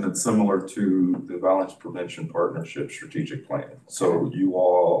 Correct, and it's similar to the Violence Prevention Partnership Strategic Plan. So you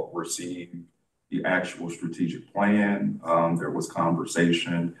all received the actual strategic plan. There was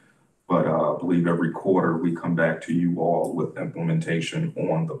conversation, but I believe every quarter we come back to you all with implementation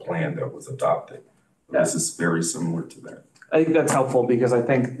on the plan that was adopted. This is very similar to that. I think that's helpful because I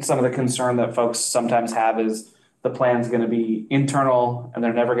think some of the concern that folks sometimes have is the plan's going to be internal and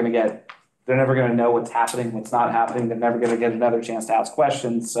they're never going to know what's happening, what's not happening. They're never going to get another chance to ask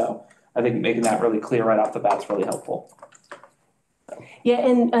questions. So I think making that really clear right off the bat is really helpful. Yeah,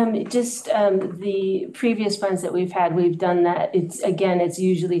 and just the previous plans that we've had, we've done that. It's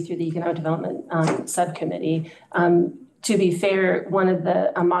usually through the Economic Development Subcommittee. To be fair, one of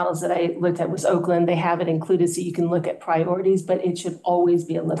the models that I looked at was Oakland. They have it included so you can look at priorities, but it should always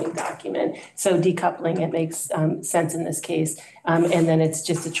be a living document. So decoupling it makes sense in this case. And then it's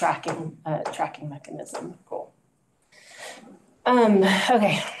just a tracking mechanism. Cool.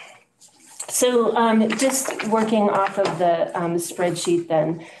 Okay. So just working off of the spreadsheet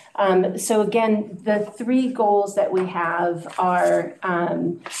then, So again, the three goals that we have are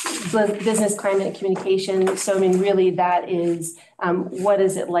business climate and communication. So I mean, really that is what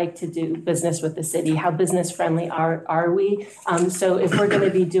is it like to do business with the city? How business friendly are we? So if we're going to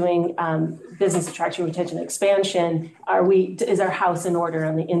be doing business attraction, retention, expansion, is our house in order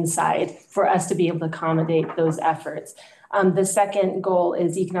on the inside for us to be able to accommodate those efforts? The second goal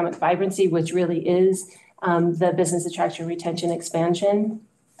is economic vibrancy, which really is the business attraction, retention, expansion.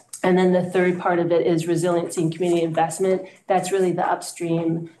 And then the third part of it is resiliency and community investment. That's really the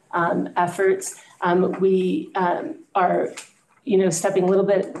upstream efforts. We are, stepping a little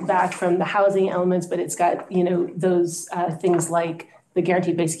bit back from the housing elements, but it's got, those things like the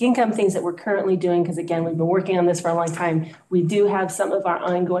guaranteed basic income, things that we're currently doing, because again, we've been working on this for a long time. We do have some of our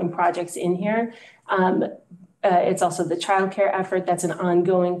ongoing projects in here. It's also the childcare effort. That's an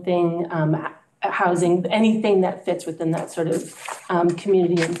ongoing thing. Housing, anything that fits within that sort of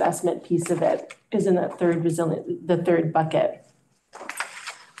community investment piece of it is in that the third bucket.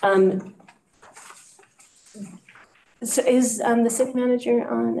 So is the city manager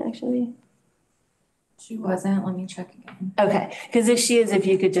on actually? She wasn't. Let me check again. Okay, because if she is, if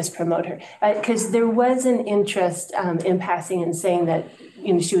you could just promote her. Because there was an interest in passing and saying that,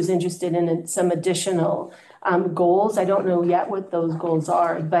 she was interested in some additional goals. I don't know yet what those goals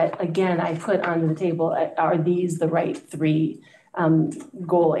are, but again, I put on the table, are these the right three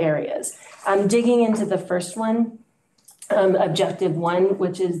goal areas? I'm digging into the first one, objective one,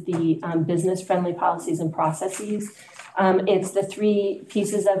 which is the business-friendly policies and processes. It's the three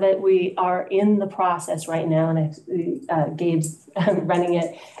pieces of it. We are in the process right now, and Gabe's running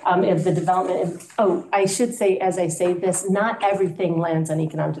it, of the development. I should say, as I say this, not everything lands on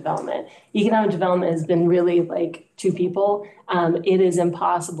economic development. Economic development has been really like two people. It is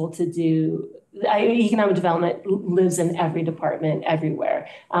impossible to do. Economic development lives in every department, everywhere.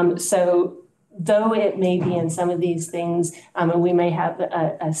 So though it may be in some of these things, and we may have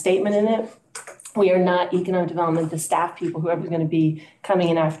a statement in it, we are not economic development. The staff people, whoever's going to be coming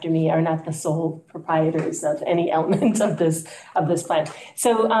in after me, are not the sole proprietors of any element of this plan.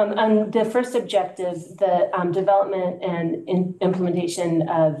 So on the first objective, the development and implementation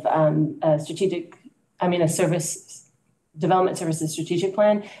of a service development services strategic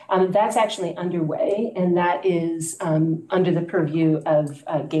plan, that's actually underway, and that is under the purview of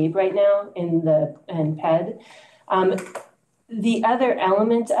Gabe right now in PED. The other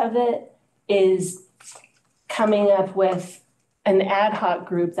element of it is coming up with an ad hoc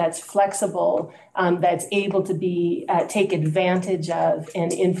group that's flexible, that's able to be take advantage of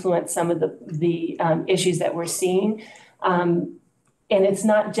and influence some of the issues that we're seeing. And it's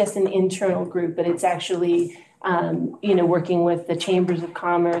not just an internal group, but it's actually working with the chambers of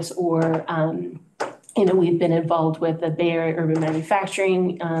commerce or we've been involved with the Bay Area Urban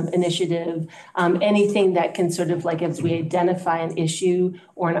Manufacturing Initiative, anything that can sort of like, as we identify an issue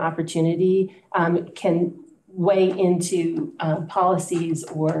or an opportunity, can weigh into policies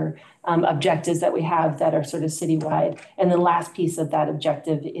or objectives that we have that are sort of citywide. And the last piece of that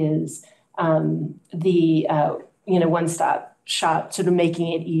objective is the one-stop shop, sort of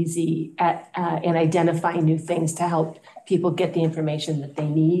making it easy and identifying new things to help people get the information that they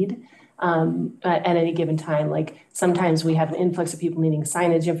need. At any given time, like sometimes we have an influx of people needing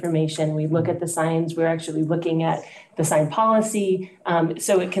signage information. We look at the signs, we're actually looking at the sign policy.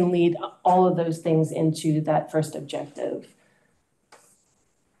 So it can lead all of those things into that first objective.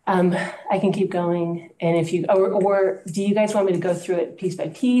 I can keep going. And if you, or do you guys want me to go through it piece by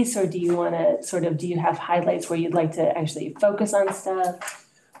piece, or do you want to do you have highlights where you'd like to actually focus on stuff?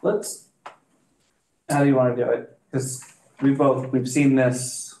 How do you want to do it? Because we've seen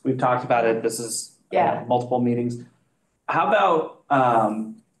this. We've talked about it. This is multiple meetings. How about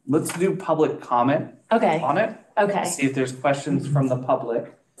let's do public comment on it. Okay. See if there's questions from the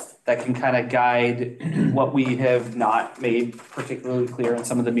public that can kind of guide what we have not made particularly clear in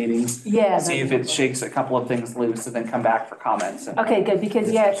some of the meetings. Yeah. See if it shakes a couple of things loose and then come back for comments. Okay, good, because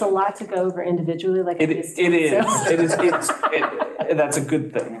it's a lot to go over individually. Like it is. That's a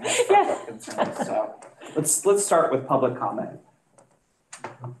good thing. Yeah. So let's start with public comment.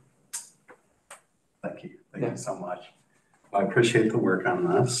 Thank you so much. I appreciate the work on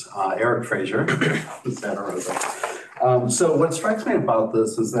this. Eric Frazier, Santa Rosa. So what strikes me about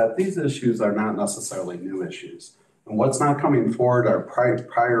this is that these issues are not necessarily new issues. And what's not coming forward are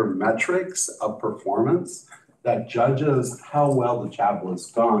prior metrics of performance that judges how well the job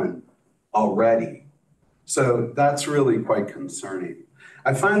was done already. So that's really quite concerning.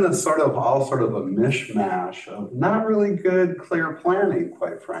 I find this all sort of a mishmash of not really good, clear planning,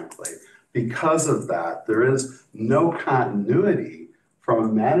 quite frankly. Because of that, there is no continuity from a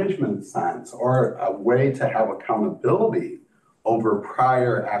management sense or a way to have accountability over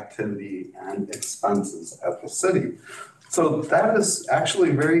prior activity and expenses at the city. So that is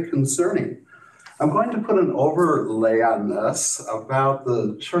actually very concerning. I'm going to put an overlay on this about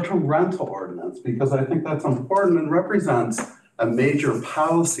the short-term rental ordinance because I think that's important and represents a major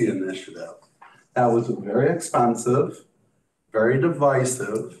policy initiative that was very expensive, very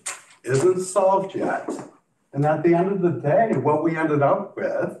divisive, isn't solved yet. And at the end of the day, what we ended up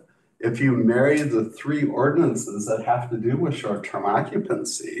with, if you marry the three ordinances that have to do with short-term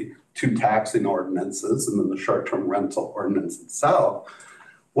occupancy, two taxing ordinances, and then the short-term rental ordinance itself,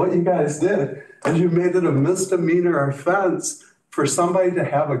 what you guys did is you made it a misdemeanor offense for somebody to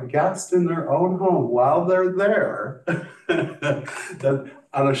have a guest in their own home while they're there that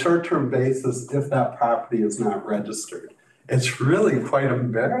on a short-term basis if that property is not registered. It's really quite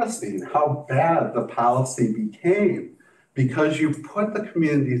embarrassing how bad the policy became because you put the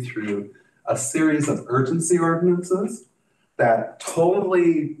community through a series of urgency ordinances that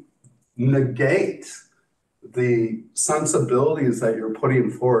totally negate the sensibilities that you're putting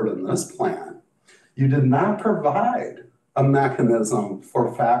forward in this plan. You did not provide a mechanism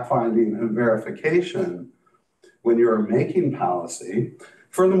for fact-finding and verification when you were making policy.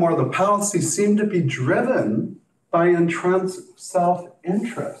 Furthermore, the policy seemed to be driven by entrenched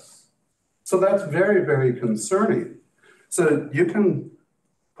self-interest. So that's very, very concerning. So you can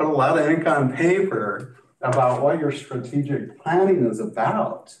put a lot of ink on paper about what your strategic planning is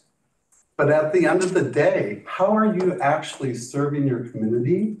about. But at the end of the day, how are you actually serving your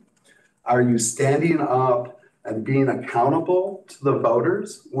community? Are you standing up and being accountable to the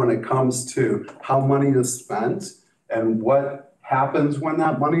voters when it comes to how money is spent and what happens when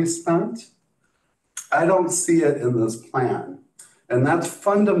that money is spent? I don't see it in this plan. And that's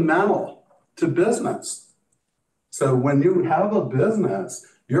fundamental to business. So when you have a business,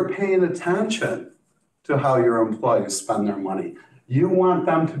 you're paying attention to how your employees spend their money. You want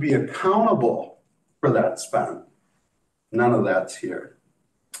them to be accountable for that spend. None of that's here.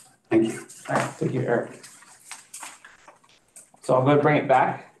 Thank you. All right, thank you, Eric. So I'm going to bring it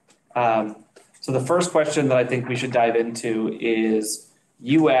back. So the first question that I think we should dive into is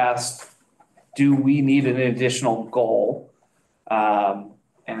you asked, do we need an additional goal?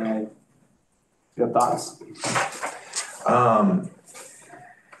 And you have thoughts? I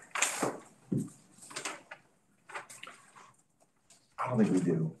don't think we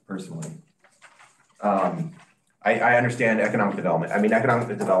do, personally. I understand economic development. I mean, economic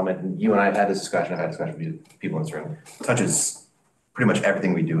development, and you and I have had this discussion, I've had discussion with people in this room, touches pretty much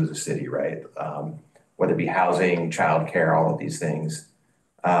everything we do as a city, right? Whether it be housing, childcare, all of these things.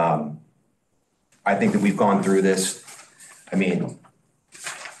 I think that we've gone through this. I mean,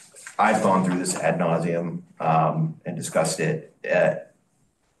 I've gone through this ad nauseum and discussed it.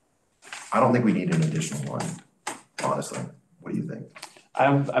 I don't think we need an additional one, honestly. What do you think?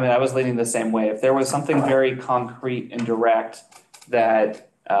 I was leaning the same way. If there was something very concrete and direct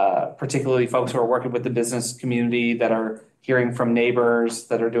that particularly folks who are working with the business community, that are hearing from neighbors,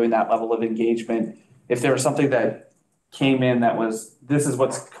 that are doing that level of engagement, if there was something that came in that was, this is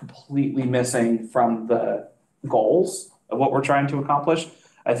what's completely missing from the goals of what we're trying to accomplish,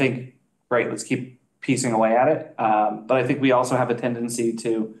 I think, great, let's keep piecing away at it. But I think we also have a tendency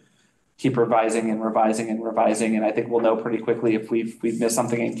to keep revising and revising and revising. And I think we'll know pretty quickly if we've missed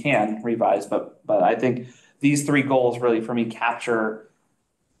something and can revise. But I think these three goals really for me capture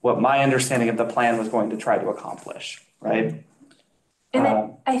what my understanding of the plan was going to try to accomplish, right?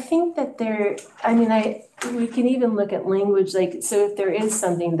 And I think that we can even look at language, like, so if there is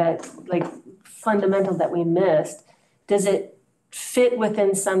something that like fundamental that we missed, does it fit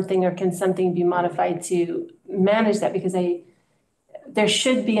within something or can something be modified to manage that? Because there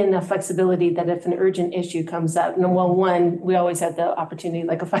should be enough flexibility that if an urgent issue comes up, and well, one, we always have the opportunity,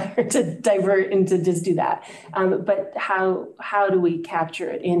 like a fire, to divert and to just do that. But how do we capture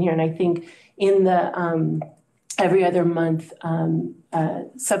it in here? And I think in the every other month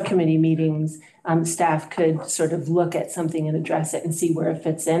subcommittee meetings, staff could sort of look at something and address it and see where it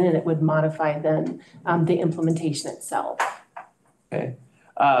fits in, and it would modify then the implementation itself. Okay.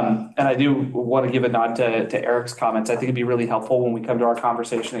 And I do want to give a nod to Eric's comments. I think it'd be really helpful when we come to our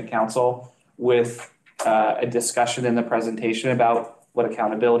conversation at council with a discussion in the presentation about what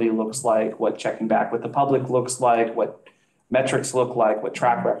accountability looks like, what checking back with the public looks like, what metrics look like, what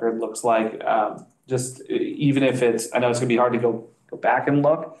track record looks like. Just even if it's, I know it's going to be hard to go back and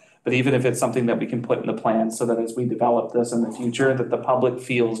look, but even if it's something that we can put in the plan so that as we develop this in the future, that the public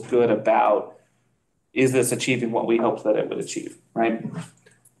feels good about, is this achieving what we hoped that it would achieve, right?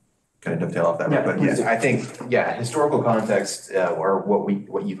 kind of dovetail off that, Yeah, but please do. I think, historical context, or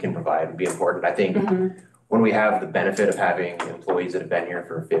what you can provide would be important. I think when we have the benefit of having employees that have been here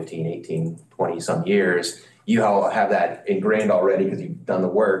for 15, 18, 20 some years, you all have that ingrained already because you've done the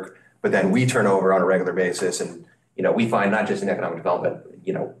work, but then we turn over on a regular basis and, we find not just in economic development,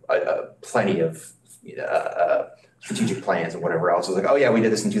 plenty of strategic plans and whatever else. It was like, oh yeah, we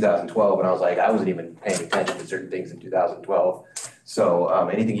did this in 2012. And I was like, I wasn't even paying attention to certain things in 2012. So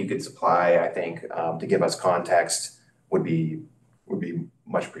anything you could supply, I think, to give us context would be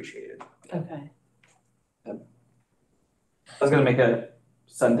much appreciated. Okay. I was gonna make a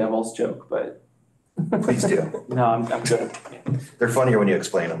Sun Devils joke, but Please do. no, I'm good. They're funnier when you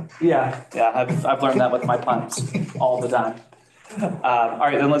explain them. Yeah, I've learned that with my puns all the time. All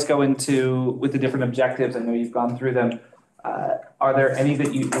right, then let's go with the different objectives. I know you've gone through them. Are there any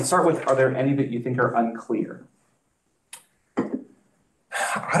that let's start with, are there any that you think are unclear?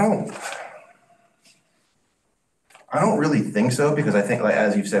 I don't really think so, because I think, like,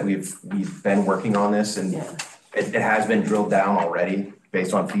 as you've said, we've been working on this and it has been drilled down already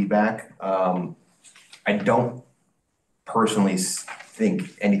based on feedback. I don't personally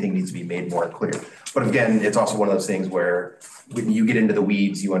think anything needs to be made more clear. But again, it's also one of those things where when you get into the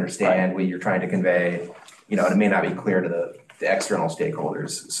weeds, you understand what you're trying to convey, and it may not be clear to the external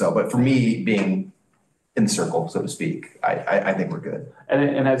stakeholders. So, but for me, being in the circle, so to speak, I think we're good.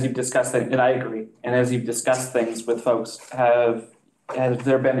 And as you've discussed it, and I agree, and as you've discussed things with folks, has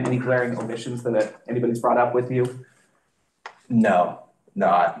there been any glaring omissions that anybody's brought up with you? No,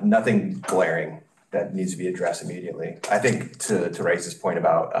 nothing glaring that needs to be addressed immediately. I think to raise this point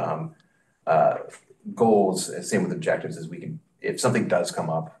about goals, same with objectives, is we can, if something does come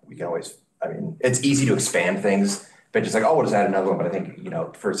up, we can always, it's easy to expand things, but just like, oh, we'll just add another one. But I think,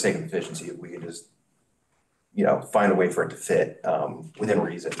 for the sake of efficiency, we can just, find a way for it to fit within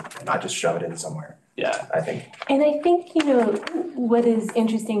reason, and not just shove it in somewhere. Yeah, I think. And I think, what is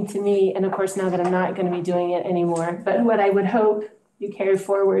interesting to me, and of course, now that I'm not going to be doing it anymore, but what I would hope you carry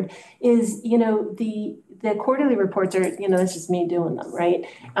forward is, the quarterly reports are, that's just me doing them, right?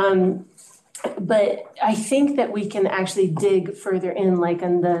 But I think that we can actually dig further in, like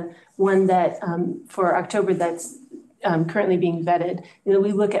on the one that for October that's currently being vetted,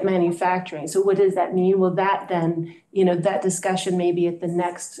 we look at manufacturing. So what does that mean? Well, that then, that discussion maybe at the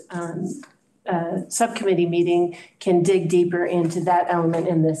next subcommittee meeting can dig deeper into that element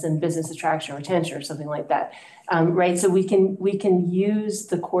in this, and business attraction, retention, or something like that. Right, so we can use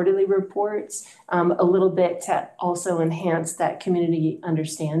the quarterly reports a little bit to also enhance that community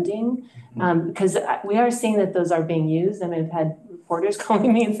understanding, because we are seeing that those are being used. I've had reporters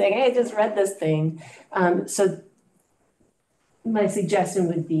calling me and saying, "Hey, I just read this thing." So my suggestion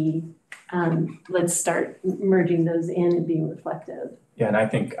would be, let's start merging those in and being reflective. Yeah, and I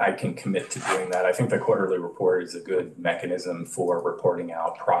think I can commit to doing that. I think the quarterly report is a good mechanism for reporting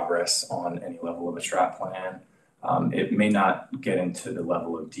out progress on any level of a strat plan. It may not get into the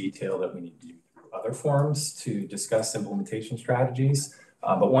level of detail that we need to do through other forums to discuss implementation strategies.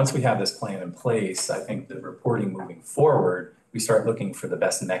 But once we have this plan in place, I think the reporting moving forward, we start looking for the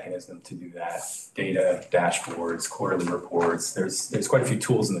best mechanism to do that. Data, dashboards, quarterly reports. There's quite a few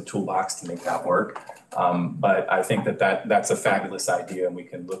tools in the toolbox to make that work. But I think that's a fabulous idea, and we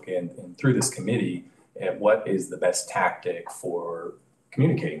can look in through this committee at what is the best tactic for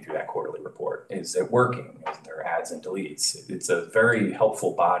communicating through that quarterly report. Is it working? Is there adds and deletes? It's a very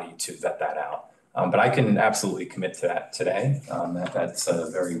helpful body to vet that out. But I can absolutely commit to that today. That's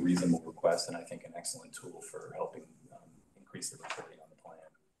a very reasonable request, and I think an excellent tool for helping increase the reporting on the plan.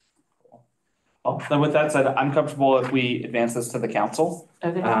 Cool. Well, then with that said, I'm comfortable if we advance this to the council.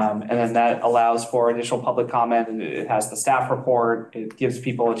 Okay. And then that allows for additional public comment, and it has the staff report. It gives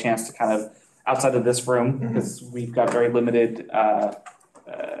people a chance to kind of, outside of this room, because we've got very limited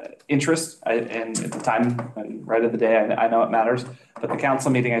interest, and at the time, and right at the day, I know it matters. But the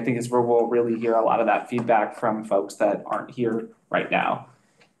council meeting, I think, is where we'll really hear a lot of that feedback from folks that aren't here right now.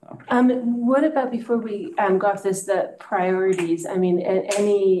 What about, before we go off this, the priorities?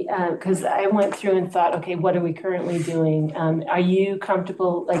 Any, because I went through and thought, okay, what are we currently doing? Are you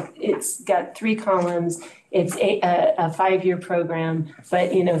comfortable, like, it's got 3 columns, it's a 5-year program,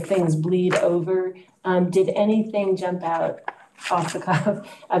 but, things bleed over. Did anything jump out off the cuff,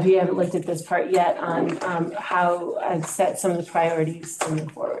 if you haven't looked at this part yet, on how I've set some of the priorities to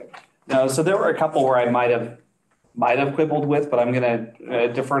move forward? No, so there were a couple where I might have quibbled with, but I'm going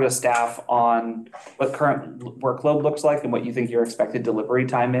to defer to staff on what current workload looks like and what you think your expected delivery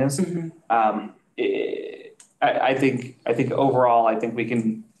time is. I think overall, I think we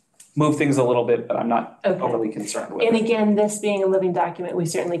can move things a little bit, but I'm not Okay. overly concerned with And it. again, this being a living document, we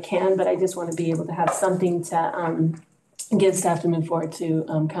certainly can, but I just want to be able to have something to give staff to move forward to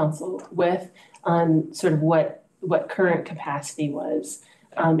council with on sort of what current capacity was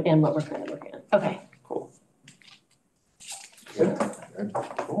and what we're currently looking at. Okay. Cool.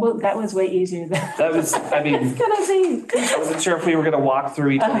 Well, that was way easier than That was, I mean, it's gonna be. I wasn't sure if we were gonna walk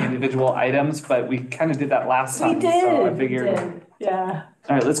through each of the individual items, but we kind of did that last We time. So I did. figured, Yeah.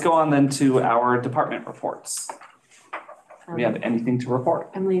 all right, let's go on then to our department reports. Do we have anything to report?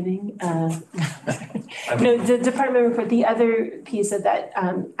 I'm leaving. No, the department report, the other piece of that,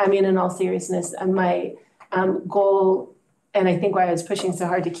 I mean, in all seriousness, my goal, and I think why I was pushing so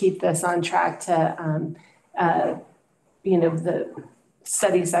hard to keep this on track to, the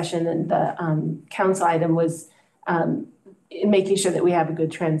study session and the council item was in making sure that we have a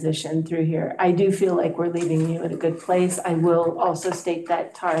good transition through here. I do feel like we're leaving you in a good place. I will also state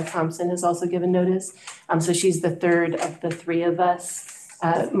that Tara Thompson has also given notice. So she's the third of the three of us,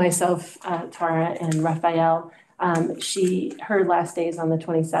 myself, Tara, and Raphael. Her last day is on the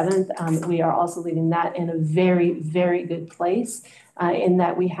 27th. We are also leaving that in a very, very good place in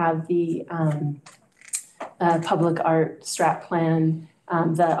that we have the public art strat plan,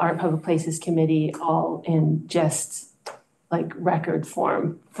 the Art Public Places Committee, all in just like record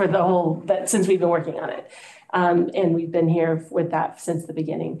form for the whole, since we've been working on it. And we've been here with that since the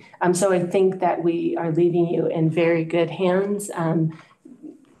beginning. So I think that we are leaving you in very good hands.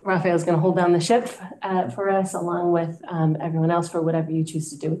 Raphael's going to hold down the ship for us along with everyone else for whatever you choose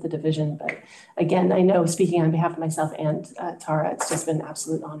to do with the division. But again, I know speaking on behalf of myself and Tara, it's just been an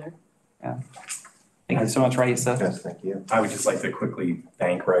absolute honor. Yeah. Thank you so much, Raisa. Yes, thank you. I would just like to quickly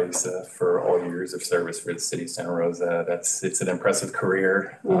thank Raisa for all your years of service for the city of Santa Rosa. It's an impressive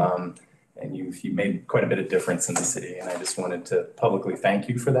career. And you've made quite a bit of difference in the city. And I just wanted to publicly thank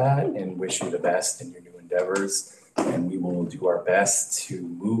you for that and wish you the best in your new endeavors. And we will do our best to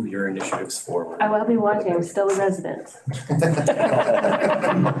move your initiatives forward. I will be watching. I'm still a resident. I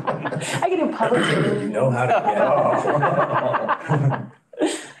can do public. You know how to get.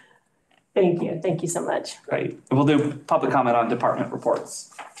 Thank you. Thank you so much. Great. We'll do public comment on department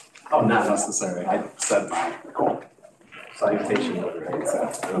reports. Oh, not necessary. I said mine. Cool. Salutation. All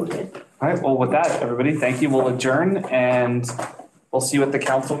right, well, with that, everybody, thank you. We'll adjourn and we'll see you at the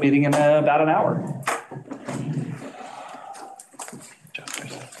council meeting in about an hour.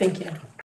 Thank you.